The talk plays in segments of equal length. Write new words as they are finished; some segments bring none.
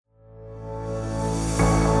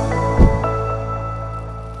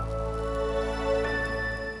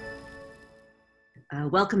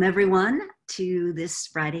Welcome everyone to this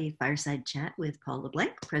Friday Fireside Chat with Paul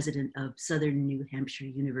LeBlanc, President of Southern New Hampshire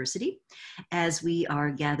University. As we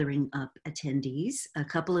are gathering up attendees, a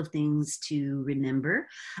couple of things to remember.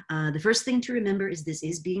 The first thing to remember is this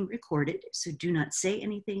is being recorded, so do not say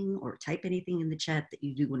anything or type anything in the chat that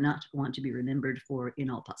you do not want to be remembered for in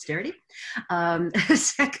all posterity.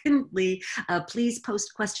 Secondly, please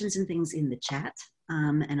post questions and things in the chat.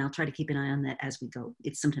 And I'll try to keep an eye on that as we go.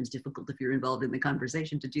 It's sometimes difficult if you're involved in the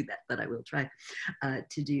conversation to do that, but I will try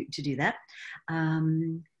to do that. Let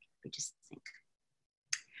me just think.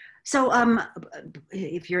 So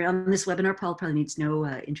if you're on this webinar, Paul probably needs no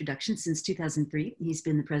introduction. Since 2003, he's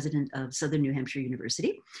been the president of Southern New Hampshire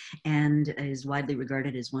University and is widely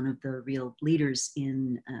regarded as one of the real leaders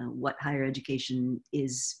in what higher education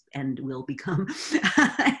is and will become.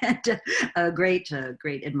 And a great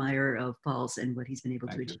admirer of Paul's and what he's been able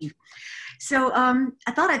to achieve. So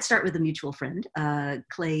I thought I'd start with a mutual friend,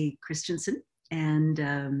 Clay Christensen.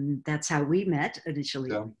 And that's how we met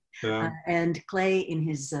initially. Yeah. And Clay, in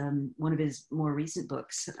his one of his more recent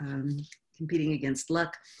books, Competing Against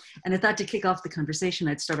Luck, and I thought to kick off the conversation,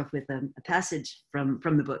 I'd start off with a passage from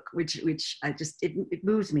the book, which it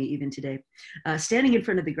moves me even today. Standing in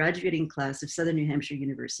front of the graduating class of Southern New Hampshire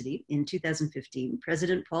University in 2015,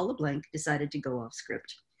 President Paul LeBlanc decided to go off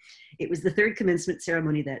script. It was the third commencement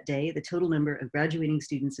ceremony that day. The total number of graduating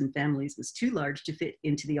students and families was too large to fit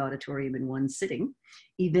into the auditorium in one sitting,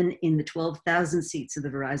 even in the 12,000 seats of the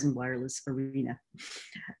Verizon Wireless Arena.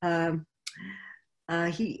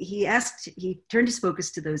 He turned his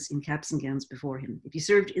focus to those in caps and gowns before him. If you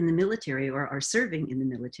served in the military or are serving in the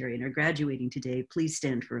military and are graduating today, please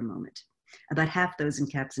stand for a moment. About half those in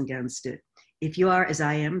caps and gowns stood. If you are, as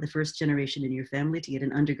I am, the first generation in your family to get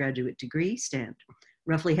an undergraduate degree, stand.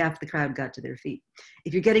 Roughly half the crowd got to their feet.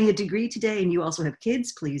 If you're getting a degree today and you also have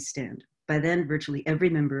kids, please stand. By then, virtually every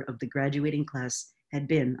member of the graduating class had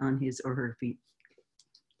been on his or her feet.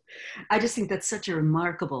 I just think that's such a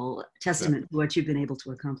remarkable testament to what you've been able to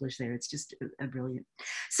accomplish there. It's just brilliant.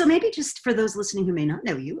 So maybe just for those listening who may not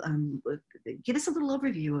know you, give us a little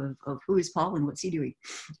overview of who is Paul and what's he doing?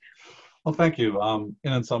 Well, thank you. And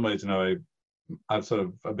in some ways, I've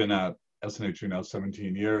been at SNHU now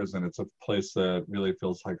 17 years, and it's a place that really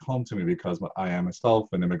feels like home to me because I am myself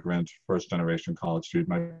an immigrant, first generation college student.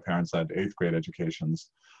 My parents had 8th grade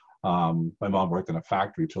educations. My mom worked in a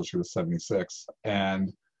factory till she was 76.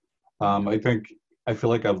 And I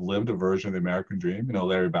feel like I've lived a version of the American dream.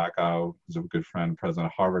 Larry Bacow, who's a good friend, president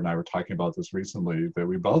of Harvard, and I were talking about this recently, that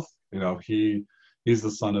we both, he's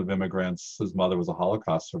the son of immigrants. His mother was a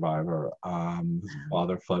Holocaust survivor. His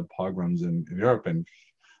father fled pogroms in Europe, and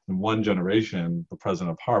in one generation, the president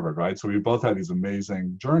of Harvard, right? So we both had these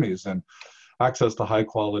amazing journeys, and access to high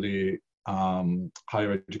quality, affordable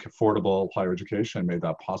higher education made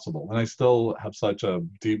that possible. And I still have such a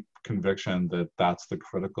deep conviction that that's the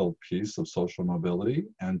critical piece of social mobility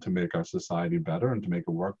and to make our society better and to make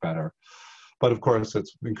it work better. But of course,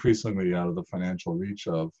 it's increasingly out of the financial reach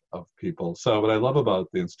of people. So what I love about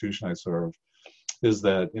the institution I serve is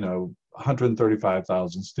that,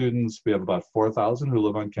 135,000 students, we have about 4,000 who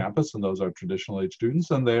live on campus, and those are traditional age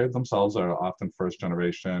students, and they themselves are often first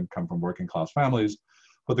generation, come from working class families.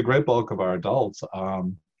 But the great bulk of our adults are,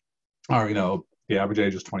 the average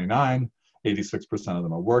age is 29, 86% of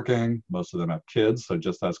them are working, most of them have kids, so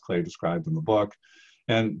just as Clay described in the book.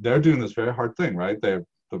 And they're doing this very hard thing, right? The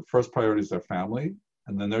first priority is their family,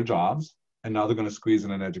 and then their jobs. And now they're going to squeeze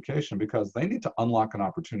in an education because they need to unlock an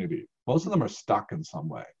opportunity. Most of them are stuck in some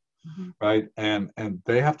way, right? And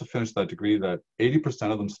they have to finish that degree that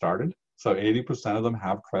 80% of them started. So 80% of them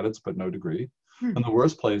have credits but no degree. And the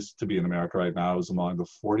worst place to be in America right now is among the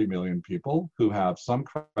 40 million people who have some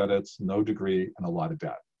credits, no degree, and a lot of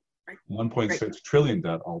debt. 1.6 trillion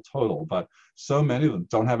debt all total, but so many of them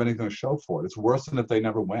don't have anything to show for it. It's worse than if they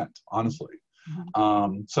never went, honestly.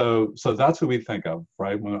 So that's who we think of,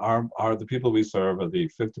 right? When the people we serve are the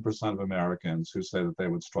 50% of Americans who say that they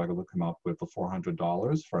would struggle to come up with the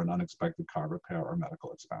 $400 for an unexpected car repair or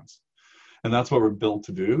medical expense. And that's what we're built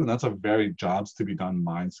to do. And that's a very jobs to be done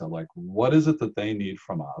mindset. Like, what is it that they need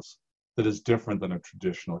from us that is different than a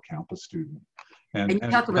traditional campus student? And you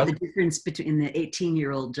talk about the difference between the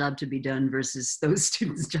 18-year-old job to be done versus those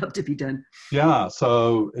students' job to be done. Yeah,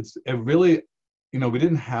 so it really, we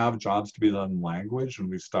didn't have jobs to be done language when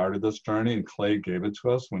we started this journey, and Clay gave it to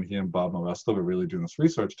us when he and Bob Modesto were really doing this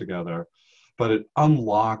research together. But it kind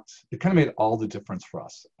of made all the difference for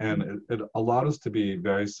us. And it allowed us to be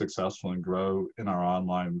very successful and grow in the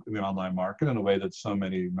online market in a way that so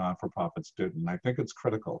many non-for-profits didn't. And I think it's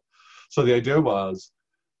critical. So the idea was,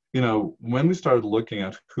 when we started looking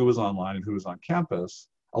at who was online and who was on campus,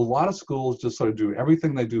 a lot of schools just sort of do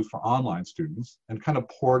everything they do for online students and kind of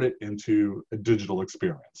port it into a digital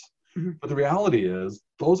experience. Mm-hmm. But the reality is,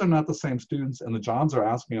 those are not the same students, and the jobs they're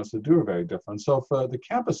asking us to do are very different. So for the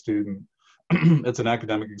campus student, it's an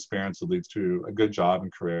academic experience that leads to a good job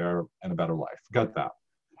and career and a better life. Got that.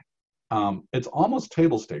 It's almost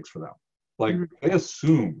table stakes for them. Like, they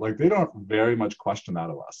assume, like, they don't very much question that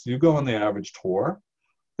of us. You go on the average tour,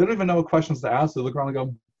 they don't even know what questions to ask. They look around and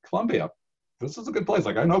go, Columbia, this is a good place.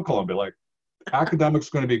 Like, I know Columbia, like, academics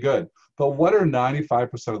going to be good. But what are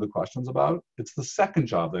 95% of the questions about? It's the second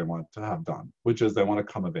job they want to have done, which is they want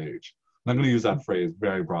to come of age. And I'm going to use that phrase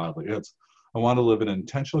very broadly. It's, I want to live in an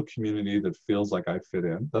intentional community that feels like I fit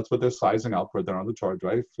in. That's what they're sizing up for. They're on the tour. Do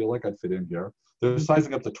I feel like I fit in here? They're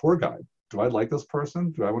sizing up the tour guide. Do I like this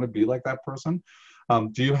person? Do I want to be like that person?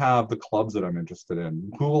 Do you have the clubs that I'm interested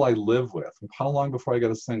in? Who will I live with? How long before I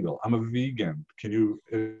get a single? I'm a vegan. Can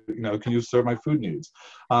you serve my food needs?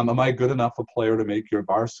 Am I good enough a player to make your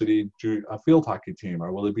varsity field hockey team,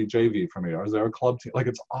 or will it be JV for me? Or is there a club team? Like,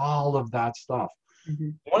 it's all of that stuff. Mm-hmm.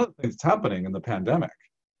 One of the things that's happening in the pandemic,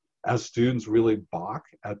 as students really balk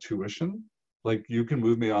at tuition, like, you can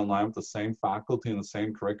move me online with the same faculty and the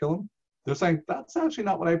same curriculum. They're saying, that's actually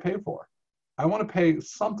not what I pay for. I want to pay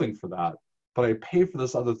something for that, but I pay for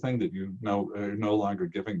this other thing that you know are no longer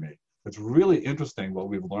giving me. It's really interesting what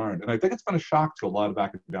we've learned. And I think it's been a shock to a lot of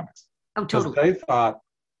academics. Oh, totally. Because they thought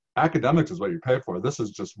academics is what you pay for. This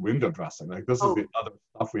is just window dressing. Like, this is the other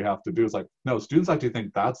stuff we have to do. It's like, no, students actually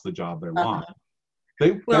think that's the job they want.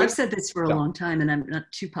 Well, I've said this for a long time, and I'm not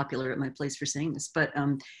too popular at my place for saying this, but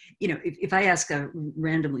if I ask a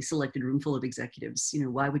randomly selected room full of executives,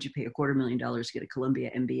 why would you pay $250,000 to get a Columbia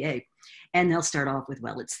MBA? And they'll start off with,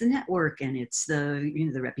 well, it's the network, and it's the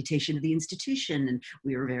the reputation of the institution, and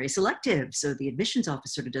we are very selective. So the admissions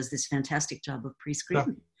officer does this fantastic job of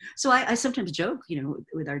pre-screening. Yeah. So I sometimes joke,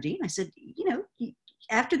 with our dean, I said,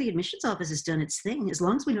 after the admissions office has done its thing, as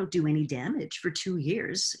long as we don't do any damage for 2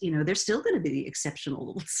 years, they're still going to be the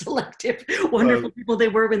exceptional, selective, wonderful people they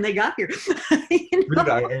were when they got here.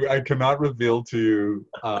 I cannot reveal to you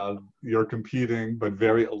your competing but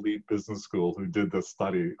very elite business school who did this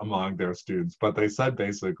study among their students. But they said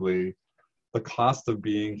basically the cost of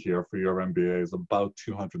being here for your MBA is about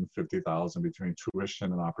 $250,000 between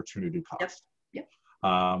tuition and opportunity cost. Yep.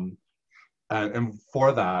 And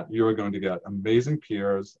for that, you are going to get amazing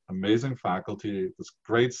peers, amazing faculty, this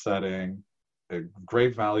great setting, a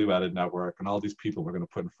great value-added network, and all these people we're going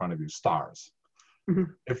to put in front of you, stars. Mm-hmm.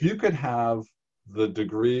 If you could have the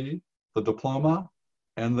degree, the diploma,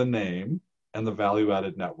 and the name, and the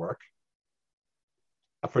value-added network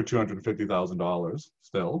for $250,000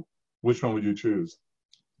 still, which one would you choose?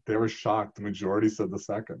 They were shocked. The majority said the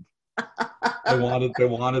second. They wanted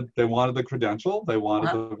the credential. They wanted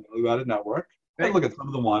the value-added network. Right. And look, at some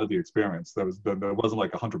of them wanted the experience. There wasn't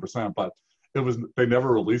like 100%, but they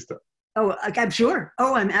never released it. Oh, I'm sure.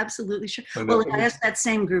 Oh, I'm absolutely sure. Well, I asked that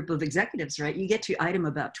same group of executives, right? You get to item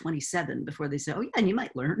about 27 before they say, oh yeah, and you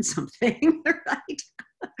might learn something, right?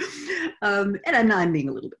 And I'm being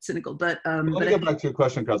a little bit cynical, but let me get back to your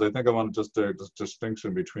question, because I think I want to just a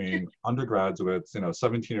distinction between undergraduates,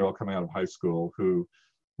 17-year-old coming out of high school who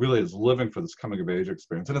really is living for this coming of age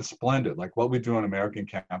experience. And it's splendid. Like, what we do on American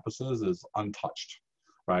campuses is untouched,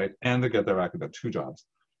 right? And they get their academic 2 jobs.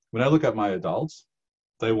 When I look at my adults,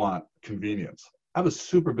 they want convenience. I have a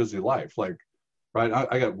super busy life. Like, right,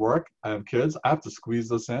 I got work, I have kids, I have to squeeze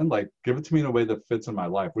this in. Like, give it to me in a way that fits in my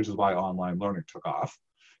life, which is why online learning took off.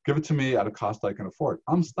 Give it to me at a cost I can afford.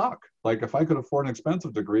 I'm stuck. Like, if I could afford an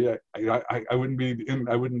expensive degree, I wouldn't be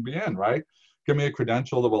in, right? Give me a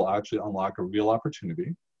credential that will actually unlock a real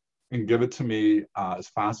opportunity, and give it to me as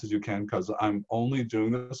fast as you can, because I'm only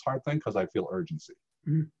doing this hard thing because I feel urgency.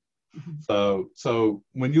 Mm-hmm. So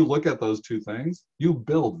when you look at those 2 things, you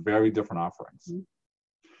build very different offerings,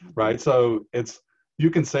 right? So you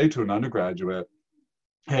can say to an undergraduate,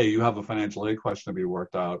 hey, you have a financial aid question to be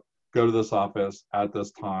worked out. Go to this office at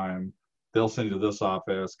this time. They'll send you to this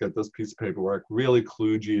office, get this piece of paperwork, really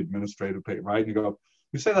kludgy administrative paper, right? And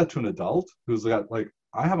you say that to an adult who's got, like,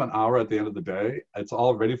 I have an hour at the end of the day. It's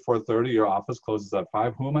already 4:30. Your office closes at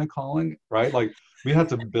 5. Who am I calling? Right? Like, we have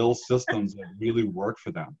to build systems that really work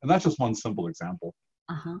for them. And that's just one simple example.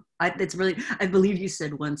 It's really, I believe you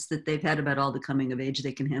said once that they've had about all the coming of age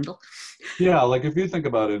they can handle. Yeah, like, if you think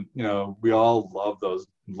about it, we all love those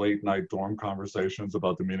late night dorm conversations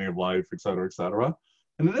about the meaning of life, et cetera, et cetera.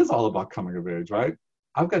 And it is all about coming of age, right?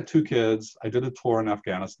 I've got 2 kids. I did a tour in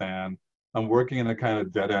Afghanistan. I'm working in a kind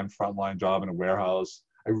of dead-end frontline job in a warehouse.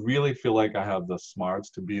 I really feel like I have the smarts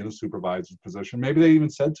to be in a supervisor's position. Maybe they even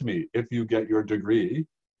said to me, if you get your degree,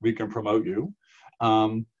 we can promote you.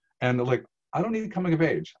 And like, I don't need coming of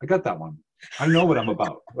age. I got that one. I know what I'm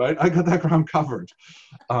about, right? I got that ground covered.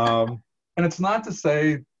 And it's not to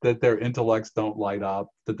say that their intellects don't light up,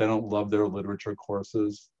 that they don't love their literature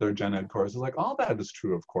courses, their gen ed courses. Like, all that is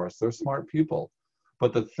true, of course. They're smart people.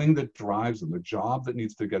 But the thing that drives them, the job that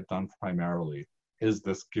needs to get done primarily, is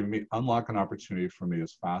this: unlock an opportunity for me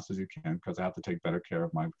as fast as you can, because I have to take better care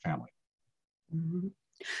of my family. Mm-hmm.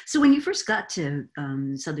 So when you first got to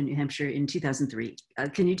Southern New Hampshire in 2003,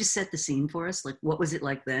 can you just set the scene for us? Like, what was it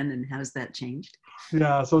like then, and how's that changed?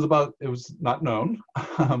 Yeah, so it was not known.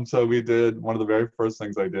 So one of the very first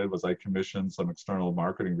things I did was I commissioned some external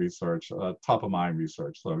marketing research, top of mind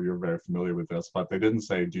research. So you're very familiar with this, but they didn't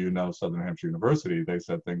say, do you know Southern Hampshire University? They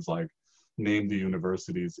said things like, name the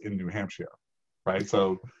universities in New Hampshire, right?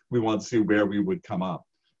 So we wanted to see where we would come up.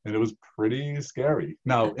 And it was pretty scary.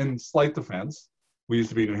 Now, in slight defense, we used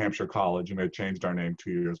to be New Hampshire College, and we had changed our name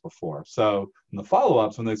 2 years before. So in the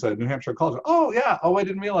follow-ups, when they said New Hampshire College, oh yeah, oh, I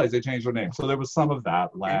didn't realize they changed their name. So there was some of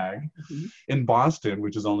that lag. Mm-hmm. In Boston,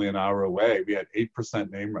 which is only an hour away, we had 8%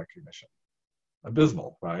 name recognition.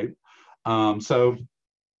 Abysmal, right? I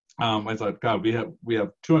thought, God, we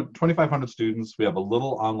have 2,500 students. We have a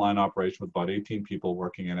little online operation with about 18 people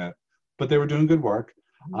working in it, but they were doing good work.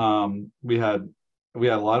 We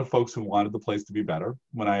had a lot of folks who wanted the place to be better.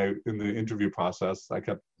 In the interview process,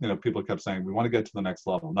 people kept saying, we want to get to the next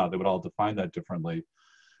level. Now, they would all define that differently.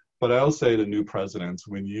 But I always say to new presidents,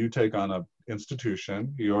 when you take on an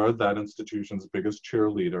institution, you're that institution's biggest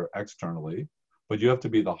cheerleader externally, but you have to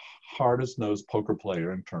be the hardest nosed poker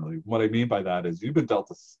player internally. What I mean by that is you've been dealt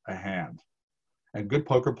a hand, and good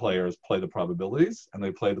poker players play the probabilities and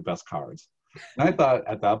they play the best cards. And I thought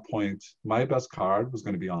at that point, my best card was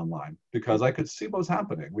going to be online, because I could see what was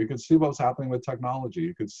happening. We could see what was happening with technology.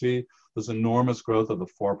 You could see this enormous growth of the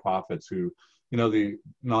for-profits who, the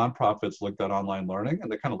nonprofits looked at online learning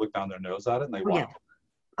and they kind of looked down their nose at it and they walked.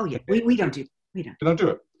 Oh yeah, we don't do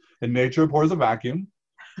it. And nature abhors a vacuum.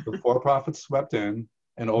 The for-profits swept in,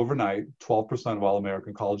 and overnight, 12% of all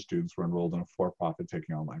American college students were enrolled in a for-profit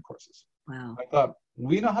taking online courses. Wow. I thought,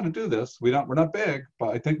 we know how to do this. We're not big, but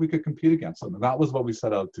I think we could compete against them. And that was what we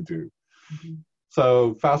set out to do. Mm-hmm.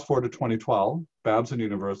 So fast forward to 2012, Babson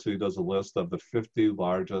University does a list of the 50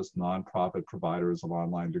 largest nonprofit providers of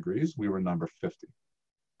online degrees. We were number 50,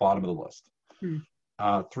 bottom of the list.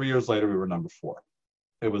 3 years later, we were number 4.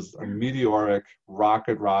 It was a meteoric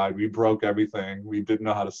rocket ride. We broke everything. We didn't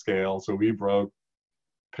know how to scale. So we broke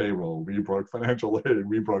payroll, we broke financial aid,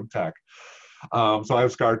 we broke tech. So I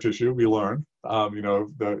have scar tissue. We learned,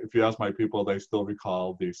 if you ask my people, they still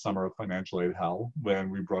recall the summer of financial aid hell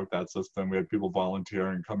when we broke that system. We had people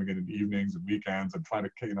volunteering, coming in evenings and weekends and trying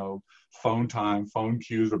to, phone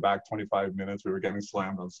queues were back 25 minutes. We were getting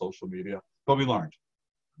slammed on social media, but we learned.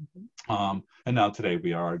 Mm-hmm. And now today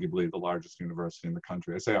we are arguably the largest university in the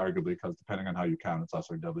country. I say arguably because depending on how you count, it's us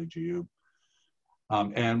or WGU.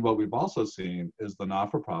 And what we've also seen is the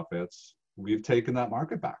not-for-profits, we've taken that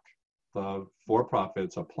market back. The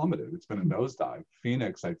for-profits are plummeted. It's been a nosedive.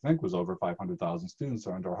 Phoenix, I think, was over 500,000 students.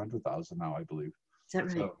 They're under 100,000 now, I believe. Is that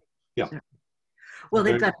right? So, yeah. Well,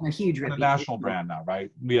 they've got a huge reputation. A national brand now, right?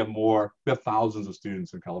 We have thousands of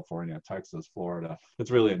students in California, Texas, Florida.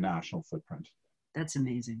 It's really a national footprint. That's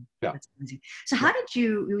amazing. Yeah. That's amazing. So how did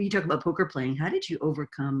you talk about poker playing, how did you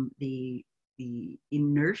overcome the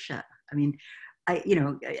inertia? I mean,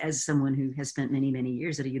 as someone who has spent many, many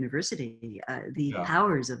years at a university, the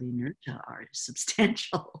powers of inertia are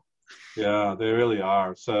substantial. Yeah, they really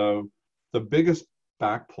are. So the biggest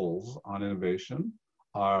back pulls on innovation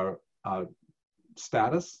are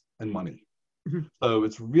status and money. Mm-hmm. So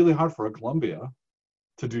it's really hard for a Columbia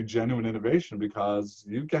to do genuine innovation because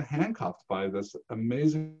you get handcuffed by this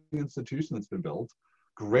amazing institution that's been built,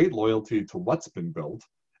 great loyalty to what's been built,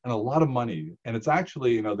 and a lot of money. And it's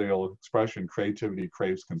actually, the old expression, creativity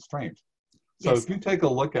craves constraint. So yes. If you take a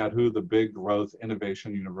look at who the big growth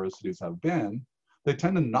innovation universities have been, they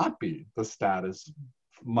tend to not be the status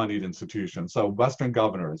moneyed institutions. So Western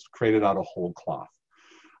Governors created out of whole cloth.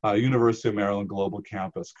 University of Maryland Global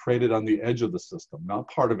Campus created on the edge of the system, not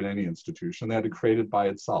part of any institution. They had to create it by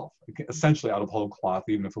itself, essentially out of whole cloth,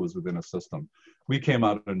 even if it was within a system. We came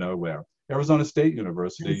out of nowhere. Arizona State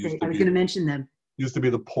University I was going to mention them. Used to be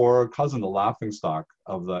the poor cousin, the laughingstock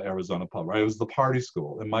of the Arizona pub, right? It was the party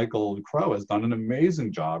school. And Michael Crow has done an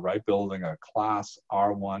amazing job, right? Building a class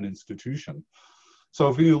R1 institution. So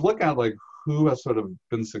if you look at who has sort of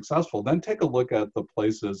been successful, then take a look at the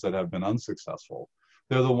places that have been unsuccessful.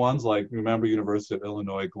 They're the ones like, remember University of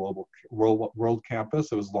Illinois Global World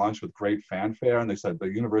Campus? It was launched with great fanfare, and they said the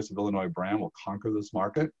University of Illinois brand will conquer this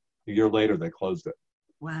market. A year later, they closed it.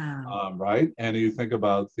 Wow. Right? And you think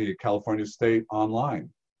about the California State Online,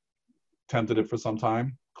 tempted it for some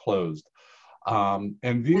time, closed.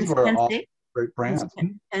 And these were Penn all State? great brands.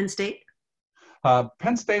 Penn State?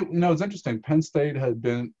 Penn State, it's interesting. Penn State had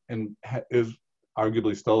been is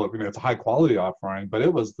arguably still, it's a high quality offering, but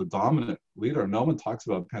it was the dominant leader. No one talks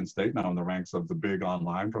about Penn State now in the ranks of the big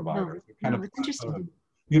online providers. No, it's interesting.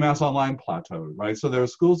 UMass Online plateaued, right? So there are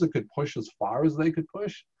schools that could push as far as they could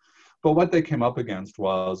push, but what they came up against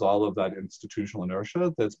was all of that institutional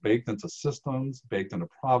inertia that's baked into systems, baked into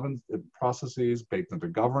processes, baked into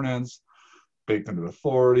governance, baked into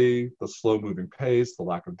authority, the slow moving pace, the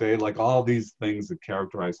lack of data, like all these things that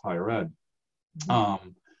characterize higher ed. Mm-hmm.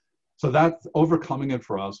 So that overcoming it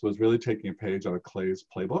for us was really taking a page out of Clay's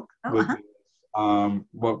playbook. What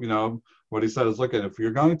he said is, look, if you're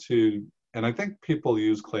going to, and I think people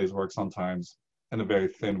use Clay's work sometimes in a very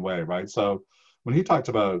thin way, right? So when he talked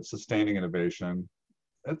about sustaining innovation,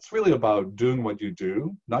 it's really about doing what you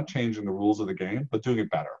do, not changing the rules of the game, but doing it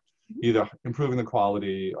better, either improving the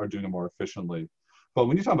quality or doing it more efficiently. But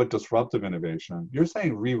when you talk about disruptive innovation, you're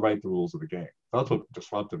saying rewrite the rules of the game. That's what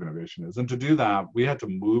disruptive innovation is. And to do that, we had to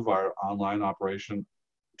move our online operation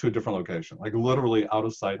to a different location, like literally out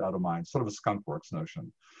of sight, out of mind, sort of a skunk works notion.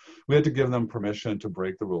 We had to give them permission to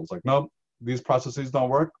break the rules. Like, nope, these processes don't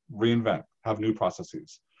work, reinvent, have new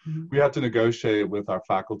processes. Mm-hmm. We had to negotiate with our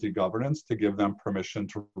faculty governance to give them permission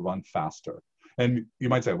to run faster. And you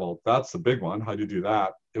might say, well, that's the big one. How do you do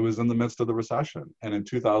that? It was in the midst of the recession. And in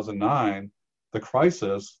 2009, the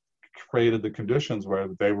crisis created the conditions where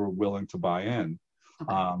they were willing to buy in.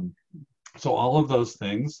 Okay. So all of those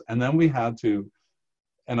things. And then we had to,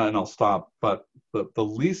 and I'll stop, but the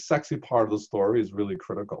least sexy part of the story is really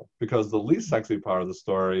critical, because the least sexy part of the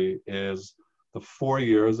story is the 4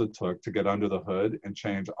 years it took to get under the hood and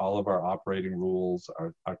change all of our operating rules,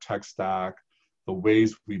 our tech stack, the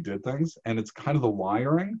ways we did things. And it's kind of the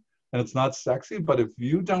wiring, and it's not sexy, but if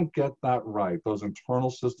you don't get that right, those internal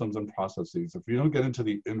systems and processes, if you don't get into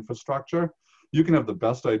the infrastructure, you can have the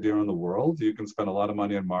best idea in the world, you can spend a lot of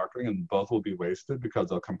money in marketing, and both will be wasted because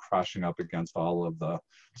they'll come crashing up against all of the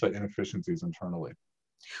inefficiencies internally.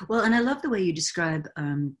 Well, and I love the way you describe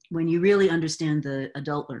when you really understand the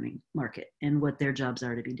adult learning market and what their jobs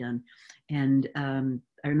are to be done. And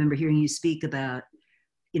I remember hearing you speak about,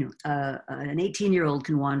 an 18-year-old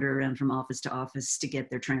can wander around from office to office to get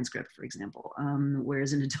their transcript, for example,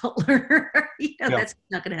 whereas an adult learner, that's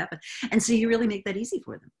not going to happen. And so you really make that easy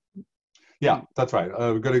for them. Yeah, that's right.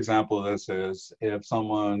 A good example of this is if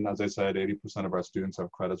someone, as I said, 80% of our students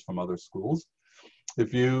have credits from other schools.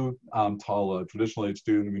 If you tell a traditional age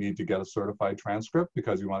student, we need to get a certified transcript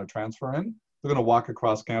because you want to transfer in, they're going to walk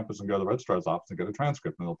across campus and go to the registrar's office and get a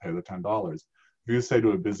transcript, and they'll pay the $10. If you say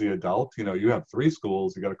to a busy adult, you have 3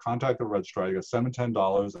 schools, you got to contact the registrar, you got to send them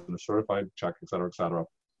 $10 and a certified check, et cetera,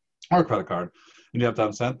 or a credit card, and you have to have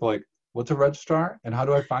them sent, like, what's a registrar and how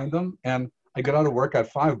do I find them? And I get out of work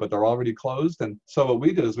at 5, but they're already closed. And so what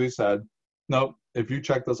we did is we said, no, if you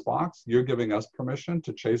check this box, you're giving us permission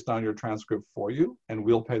to chase down your transcript for you, and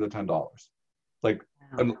we'll pay the $10. Like,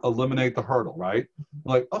 eliminate the hurdle, right?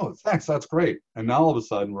 Like, oh, thanks, that's great. And now all of a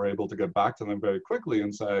sudden we're able to get back to them very quickly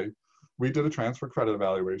and say, we did a transfer credit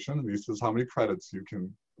evaluation, and this is how many credits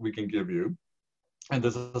we can give you, and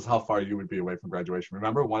this is how far you would be away from graduation.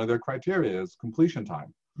 Remember, one of their criteria is completion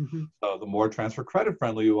time. Mm-hmm. So the more transfer credit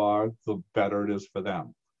friendly you are, the better it is for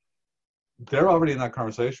them. They're already in that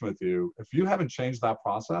conversation with you. If you haven't changed that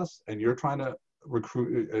process and you're trying to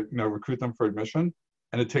recruit them for admission,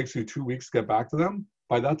 and it takes you 2 weeks to get back to them,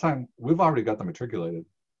 by that time we've already got them matriculated.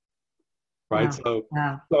 Right.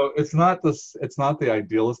 Wow. So it's not the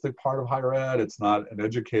idealistic part of higher ed. It's not an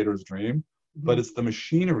educator's dream, mm-hmm. but it's the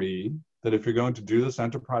machinery that if you're going to do this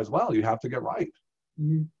enterprise well, you have to get right.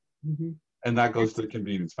 Mm-hmm. And that goes to the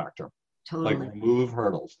convenience factor. Totally. Like, remove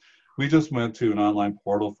hurdles. We just went to an online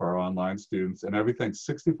portal for our online students, and everything,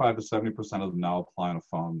 65 to 70% of them now apply on a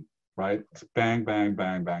phone, right? It's bang, bang,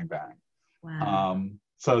 bang, bang, bang. Wow.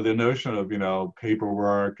 So the notion of,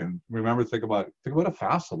 paperwork, and remember, think about what a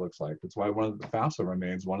FAFSA looks like. It's why one of the FAFSA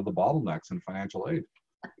remains one of the bottlenecks in financial aid.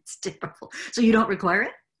 It's terrible. So you don't require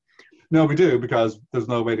it? No, we do, because there's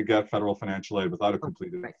no way to get federal financial aid without a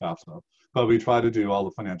completed FAFSA. But we try to do all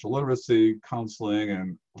the financial literacy, counseling,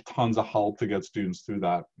 and tons of help to get students through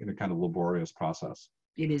that in a kind of laborious process.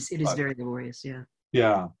 It is very laborious, yeah.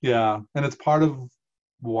 Yeah. And it's part of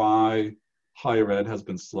why higher ed has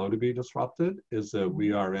been slow to be disrupted, is that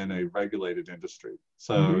we are in a regulated industry.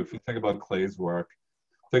 So mm-hmm. if you think about Clay's work,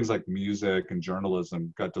 things like music and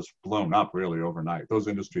journalism got just blown up really overnight. Those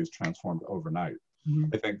industries transformed overnight.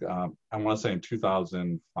 Mhm. I think, I want to say in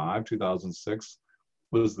 2005, 2006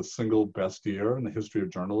 was the single best year in the history of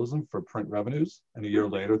journalism for print revenues. And a year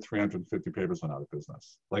later, 350 papers went out of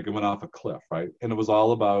business. Like, it went off a cliff, right? And it was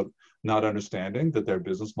all about not understanding that their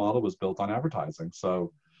business model was built on advertising.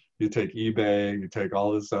 So you take eBay, you take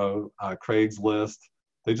all this, Craigslist,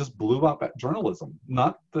 they just blew up at journalism,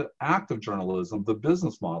 not the act of journalism, the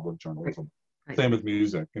business model of journalism. Right. Same with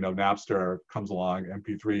music. You know, Napster comes along,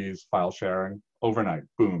 MP3s, file sharing, overnight,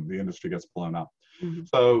 boom, the industry gets blown up. Mhm.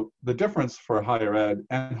 So the difference for higher ed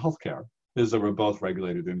and healthcare is that we're both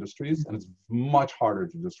regulated industries, and it's much harder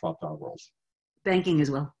to disrupt our roles. Banking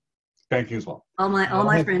as well. Banking as well. All my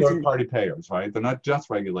friends in third-party payers, right? They're not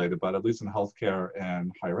just regulated, but at least in healthcare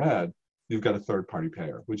and higher ed, you've got a third-party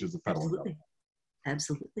payer, which is the federal government.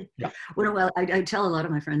 Absolutely. Yeah. Well, I tell a lot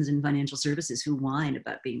of my friends in financial services who whine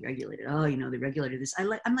about being regulated. Oh, you know, they regulated this. I'm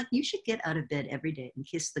like, you should get out of bed every day and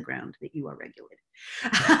kiss the ground that you are regulated.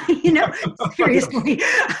 You know, seriously.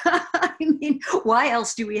 I mean, why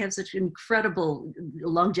else do we have such incredible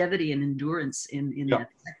longevity and endurance in that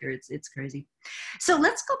sector? It's crazy. So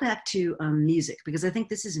let's go back to music, because I think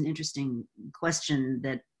this is an interesting question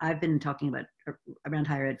that I've been talking about around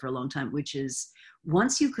higher ed for a long time, which is,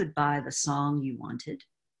 once you could buy the song you wanted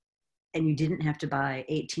and you didn't have to buy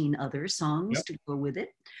 18 other songs to go with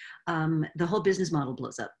it, the whole business model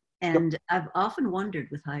blows up. And I've often wondered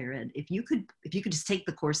with higher ed, if you could just take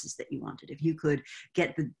the courses that you wanted, if you could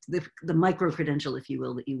get the micro credential, if you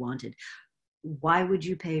will, that you wanted, why would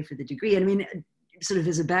you pay for the degree? And I mean, sort of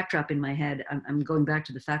as a backdrop in my head, I'm going back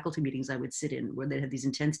to the faculty meetings I would sit in, where they had these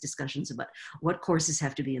intense discussions about what courses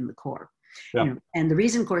have to be in the core. You know, and the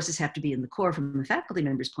reason courses have to be in the core from the faculty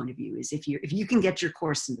member's point of view is if you can get your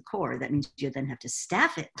course in the core, that means you then have to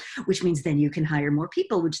staff it, which means then you can hire more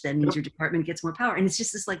people, which then means your department gets more power. And it's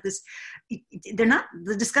just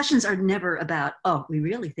the discussions are never about, oh, we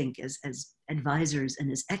really think as advisors and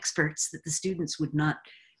as experts that the students would not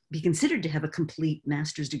be considered to have a complete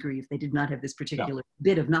master's degree if they did not have this particular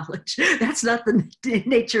bit of knowledge. That's not the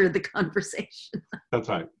nature of the conversation. That's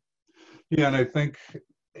right. Yeah, and I think,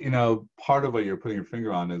 you know, part of what you're putting your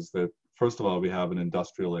finger on is that, first of all, we have an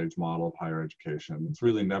industrial age model of higher education. It's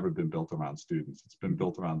really never been built around students. It's been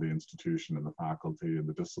built around the institution and the faculty and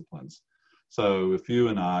the disciplines. So if you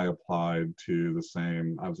and I applied to the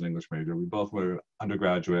same, I was an English major, we both were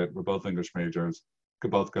undergraduate, we're both English majors,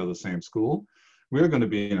 could both go to the same school, we're going to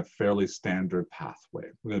be in a fairly standard pathway.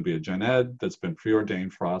 We're going to be a gen ed that's been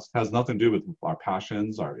preordained for us, has nothing to do with our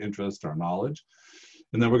passions, our interests, our knowledge.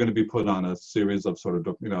 And then we're going to be put on a series of sort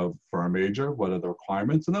of, you know, for our major, what are the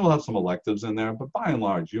requirements? And then we'll have some electives in there. But by and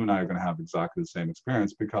large, you and I are going to have exactly the same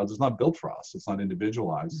experience because it's not built for us. It's not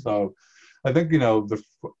individualized. So I think, you know,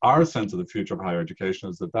 our sense of the future of higher education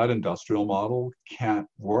is that industrial model can't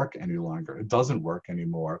work any longer. It doesn't work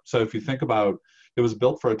anymore. So if you think about, it was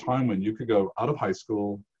built for a time when you could go out of high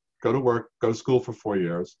school, go to work, go to school for 4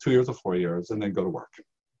 years, 2 years or 4 years, and then go to work.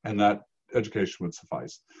 And that education would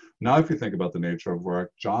suffice. Now, if you think about the nature of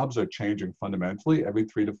work, jobs are changing fundamentally every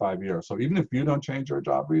 3 to 5 years. So even if you don't change your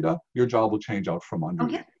job, Rita, your job will change out from under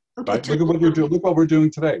you. Okay. Right? Look at what you're doing. Look what we're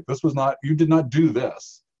doing today. You did not do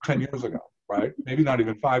this 10 years ago, right? Maybe not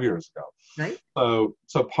even 5 years ago. Right.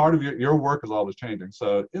 So part of your work is always changing.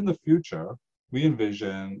 So in the future, we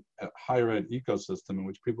envision a higher ed ecosystem in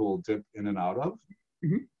which people will dip in and out of,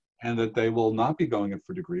 and that they will not be going in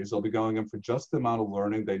for degrees. They'll be going in for just the amount of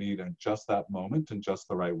learning they need in just that moment in just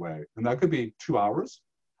the right way. And that could be 2 hours.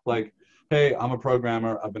 Like, hey, I'm a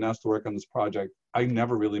programmer. I've been asked to work on this project. I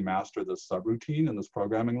never really mastered this subroutine in this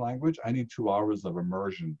programming language. I need 2 hours of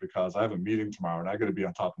immersion because I have a meeting tomorrow and I got to be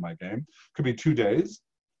on top of my game. Could be 2 days.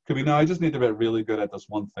 Could be, no, I just need to get really good at this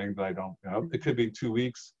one thing that I don't know. It could be 2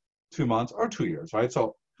 weeks, 2 months, or 2 years, right?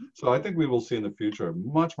 So I think we will see in the future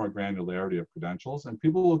much more granularity of credentials, and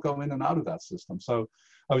people will go in and out of that system. So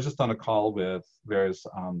I was just on a call with various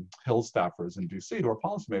Hill staffers in DC who are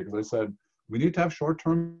policymakers. I said, we need to have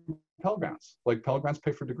short-term Pell Grants. Like, Pell Grants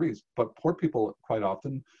pay for degrees, but poor people quite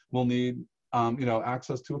often will need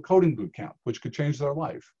access to a coding boot camp, which could change their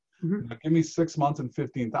life. Now, give me 6 months and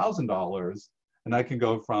 $15,000, and I can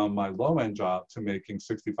go from my low-end job to making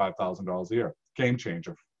 $65,000 a year. Game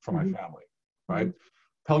changer for my family, right?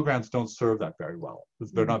 Pell Grants don't serve that very well.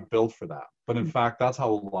 They're not built for that. But in fact, that's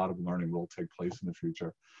how a lot of learning will take place in the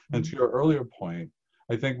future. And to your earlier point,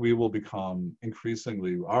 I think we will become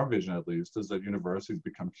increasingly, our vision at least, is that universities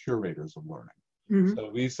become curators of learning.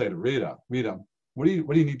 So we say to Rita, what do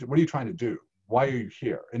you trying to do? Why are you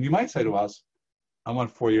here? And you might say to us, I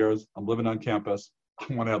want 4 years, I'm living on campus,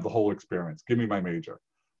 I want to have the whole experience. Give me my major.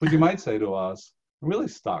 But you might say to us, I'm really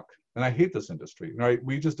stuck, and I hate this industry, right?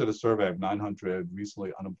 We just did a survey of 900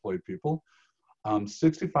 recently unemployed people.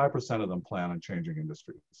 65% of them plan on changing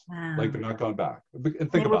industries. Like Wow. they're not going back. And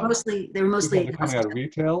And think about it. they were Because mostly they're coming out of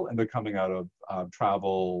retail and they're coming out of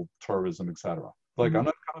travel, tourism, etc. Like, I'm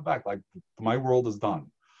not coming back. Like, my world is done.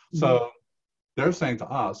 So they're saying to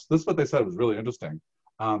us, this is what they said was really interesting.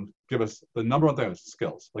 Give us the number one thing is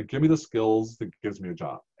skills. Like, give me the skills that gives me a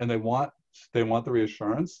job. And they want the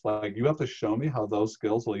reassurance. Like, you have to show me how those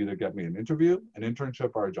skills will either get me an interview, an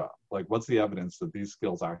internship, or a job. Like, what's the evidence that these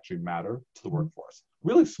skills actually matter to the workforce?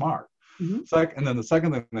 Really smart. And then the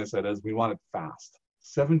second thing they said is we want it fast.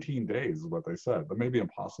 17 days is what they said. That may be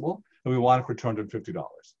impossible. And we want it for $250.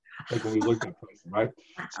 Like, when we looked at pricing, right?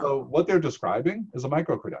 Wow. So what they're describing is a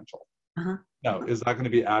micro-credential. Now, is that going to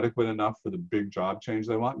be adequate enough for the big job change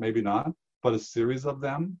they want? Maybe not. But a series of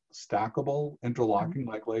them, stackable, interlocking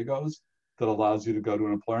like Legos, that allows you to go to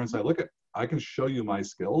an employer and say, look, I can show you my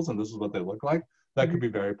skills and this is what they look like. That could be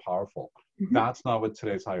very powerful. That's not what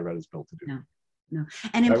today's higher ed is built to do. No.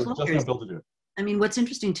 And That was employers, just not built to do. I mean, what's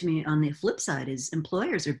interesting to me on the flip side is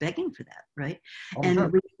employers are begging for that, right? Oh, and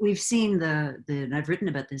sure. we've seen and I've written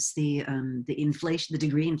about this, the inflation, the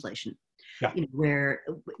degree inflation, you know, where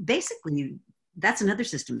basically that's another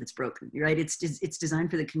system that's broken, right? It's designed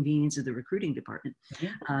for the convenience of the recruiting department.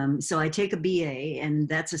 So I take a BA and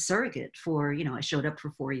that's a surrogate for, you know, I showed up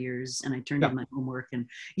for 4 years and I turned in my homework and,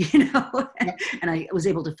 you know, and I was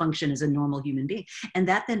able to function as a normal human being. And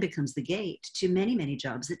that then becomes the gate to many, many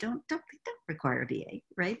jobs that don't require a BA,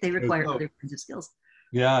 right? They require other kinds of skills.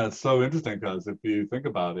 Yeah, it's so interesting because if you think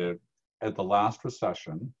about it, at the last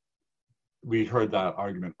recession, we heard that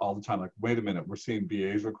argument all the time, like, wait a minute, we're seeing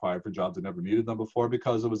BAs required for jobs that never needed them before,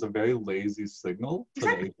 because it was a very lazy signal to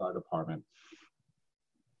the HR department.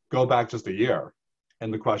 Go back just a year,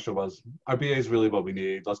 and the question was, are BAs really what we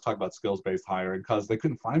need? Let's talk about skills-based hiring, because they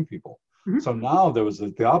couldn't find people. So now there was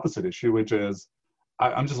the opposite issue, which is,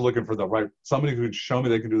 I'm just looking for somebody who can show me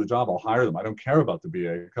they can do the job, I'll hire them. I don't care about the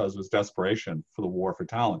BA, because it was desperation for the war for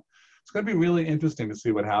talent. It's going to be really interesting to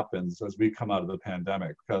see what happens as we come out of the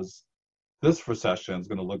pandemic, because this recession is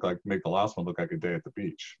going to make the last one look like a day at the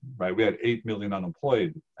beach, right? We had 8 million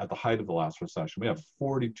unemployed at the height of the last recession. We have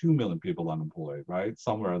 42 million people unemployed, right?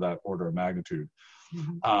 Somewhere that order of magnitude.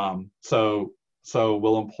 So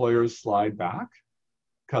will employers slide back?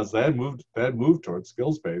 Because they had moved towards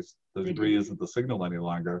skills-based. The degree isn't the signal any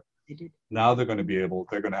longer. Now they're going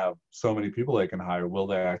to have so many people they can hire. Will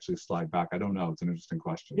they actually slide back? I don't know. It's an interesting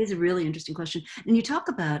question. It is a really interesting question. And you talk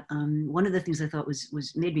about, one of the things I thought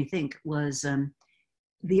was made me think was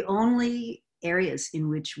the only areas in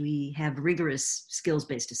which we have rigorous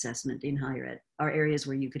skills-based assessment in higher ed are areas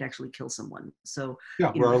where you could actually kill someone. So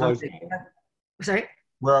where our lives matter. Sorry?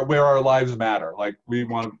 Where our lives matter. Like, we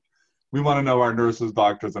want to know our nurses,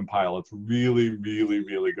 doctors, and pilots really, really,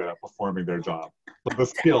 really good at performing their job. But the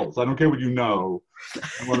skills, I don't care what you know,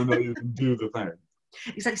 I want to know you can do the thing.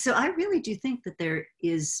 Exactly. So I really do think that there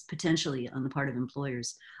is potentially on the part of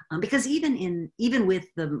employers, because even with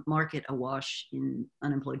the market awash in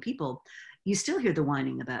unemployed people, you still hear the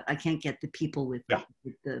whining about, I can't get the people with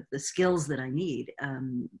the skills that I need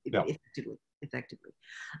effectively.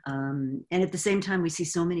 And at the same time, we see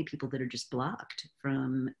so many people that are just blocked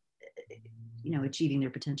from, you know, achieving their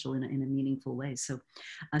potential in a meaningful way. So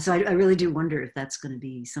I really do wonder if that's going to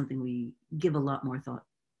be something we give a lot more thought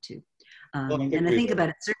to. And I think about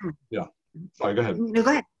it certainly. Yeah. Sorry, go ahead. No,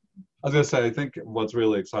 go ahead. I was going to say, I think what's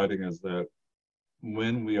really exciting is that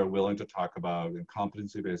when we are willing to talk about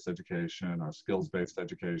competency-based education or skills-based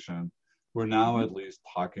education, we're now at least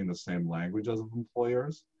talking the same language as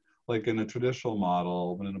employers. Like, in a traditional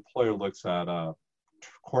model, when an employer looks at a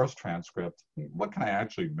course transcript, what can I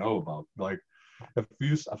actually know about? Like,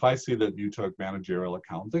 if I see that you took managerial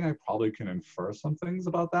accounting, I probably can infer some things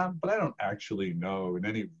about that, but I don't actually know in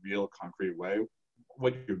any real concrete way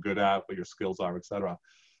what you're good at, what your skills are, etc.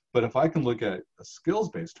 But if I can look at a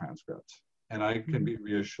skills-based transcript and I can be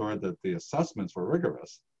reassured that the assessments were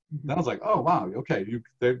rigorous, then I was like, oh, wow, okay,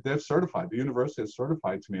 they've certified, the university has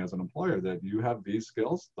certified to me as an employer that you have these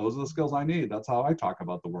skills. Those are the skills I need. That's how I talk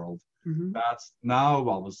about the world. That's now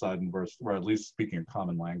all of a sudden we're at least speaking a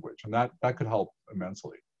common language, and that could help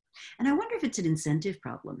immensely. And I wonder if it's an incentive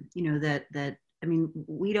problem, you know, that I mean,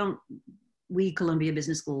 we Columbia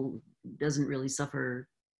Business School doesn't really suffer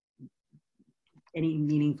any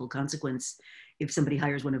meaningful consequence if somebody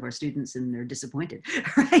hires one of our students and they're disappointed,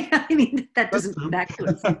 right? I mean, that doesn't come back to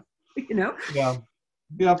us, you know? Yeah.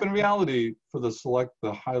 But in reality, for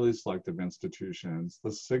the highly selective institutions,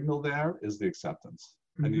 the signal there is the acceptance.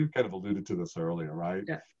 And you kind of alluded to this earlier, right?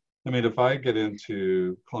 I mean, if I get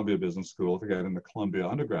into Columbia Business School, if I get into Columbia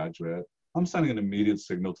undergraduate, I'm sending an immediate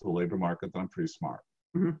signal to the labor market that I'm pretty smart,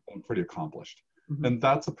 Mm-hmm. I'm pretty accomplished. Mm-hmm. And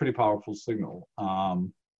that's a pretty powerful signal.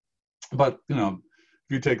 But, you know,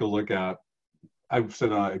 if you take a look at, I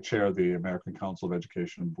chair the American Council of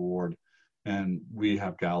Education Board, and we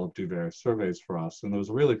have Gallup do various surveys for us. And there was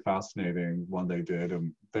a really fascinating one they did,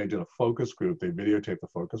 and they did a focus group. They videotaped the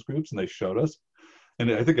focus groups and they showed us.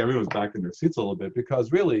 And I think everyone's back in their seats a little bit,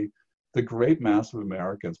 because really the great mass of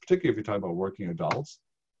Americans, particularly if you talk about working adults,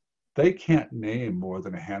 they can't name more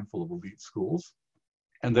than a handful of elite schools,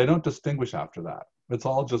 and they don't distinguish after that. It's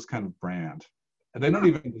all just kind of brand. And they don't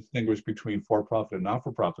even distinguish between for-profit and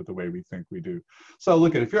not-for-profit the way we think we do. So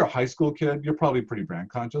look, if you're a high school kid, you're probably pretty brand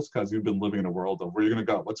conscious, because you've been living in a world of where you're going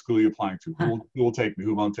to go, what school are you applying to, who will take me,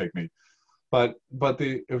 who won't take me. But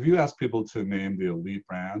if you ask people to name the elite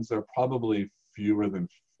brands, they're probably fewer than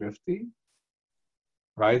 50,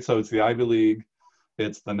 right? So it's the Ivy League,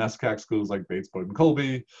 it's the NESCAC schools like Bates, Boyd, and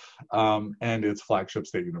Colby, and it's flagship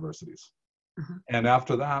state universities. Uh-huh. And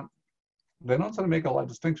after that, they don't sort of make a lot of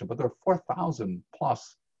distinction, but there are 4,000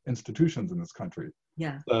 plus institutions in this country.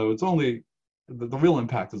 Yeah. So it's only, the real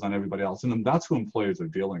impact is on everybody else. And then that's who employers are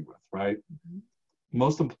dealing with, right? Mm-hmm.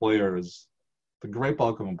 Most employers, the great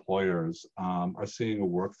bulk of employers are seeing a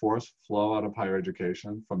workforce flow out of higher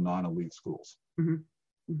education from non-elite schools. Mm-hmm.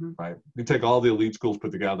 Mm-hmm. Right? You take all the elite schools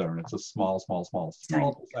put together, and it's a small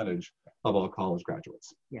percentage of all college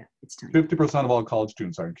graduates. Yeah, it's tiny. 50% of all college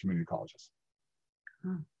students are in community colleges.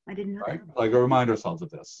 Oh, I didn't know that. Like, remind ourselves of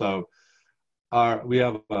this. So we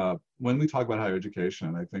have, when we talk about higher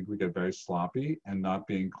education, I think we get very sloppy and not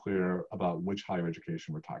being clear about which higher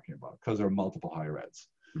education we're talking about, because there are multiple higher eds.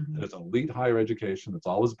 Mm-hmm. There's elite higher education that's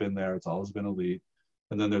always been there, it's always been elite.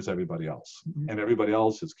 And then there's everybody else. Mm-hmm. And everybody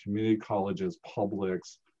else is community colleges,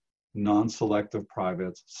 publics, non-selective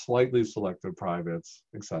privates, slightly selective privates,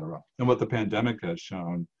 et cetera. And what the pandemic has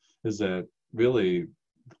shown is that really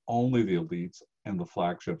only the elites and the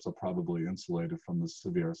flagships are probably insulated from the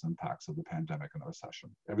severest impacts of the pandemic and the recession.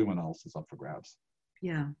 Everyone else is up for grabs.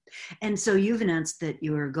 Yeah. And so you've announced that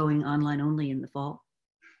you're going online only in the fall?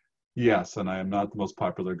 Yes, and I am not the most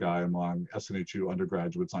popular guy among SNHU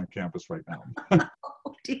undergraduates on campus right now.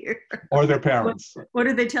 Oh dear. Or their parents. What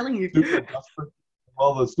are they telling you?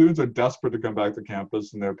 Well, the students are desperate to come back to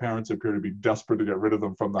campus, and their parents appear to be desperate to get rid of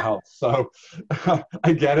them from the house. So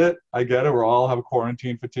I get it. We all have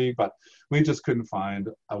quarantine fatigue, but we just couldn't find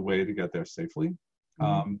a way to get there safely.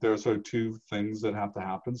 Mm-hmm. There are sort of two things that have to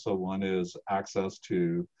happen. So one is access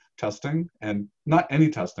to testing, and not any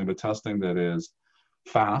testing, but testing that is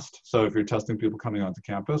fast. So if you're testing people coming onto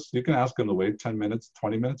campus, you can ask them to wait 10 minutes,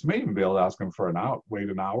 20 minutes. You may even be able to ask them for wait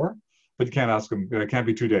an hour, but you can't ask them, it can't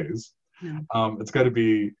be 2 days. No. It's got to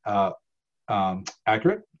be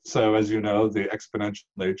accurate. So as you know, the exponential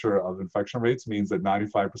nature of infection rates means that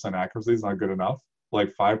 95% accuracy is not good enough.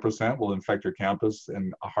 Like 5% will infect your campus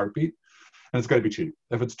in a heartbeat. And it's got to be cheap.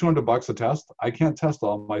 If it's $200 a test, I can't test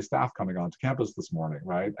all my staff coming onto campus this morning,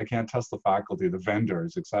 right? I can't test the faculty, the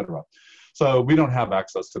vendors, et cetera. So we don't have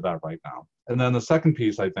access to that right now. And then the second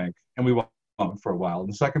piece, I think, and we won't for a while, and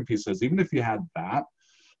the second piece is, even if you had that,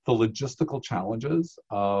 the logistical challenges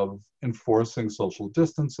of enforcing social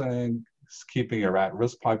distancing, keeping your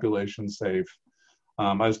at-risk population safe.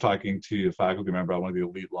 I was talking to a faculty member at one of the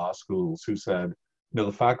elite law schools who said, the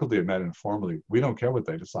faculty have met informally. We don't care what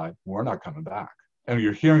they decide. We're not coming back. And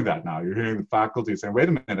you're hearing that now. You're hearing the faculty saying, wait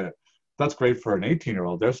a minute, that's great for an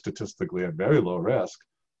 18-year-old. They're statistically at very low risk.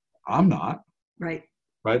 I'm not. Right.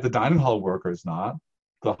 Right? The dining hall worker is not.